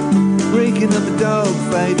 breaking up a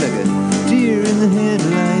dogfight like a deer in the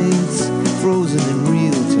headlights, frozen in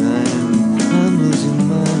real time. I'm losing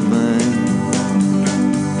my mind.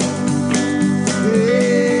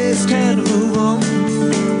 Yeah, it's time to move on,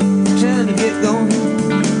 time to get going.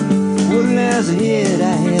 What lies ahead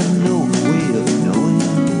I have no way of knowing.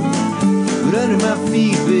 But under my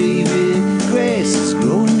feet, baby, grass is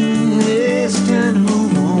growing.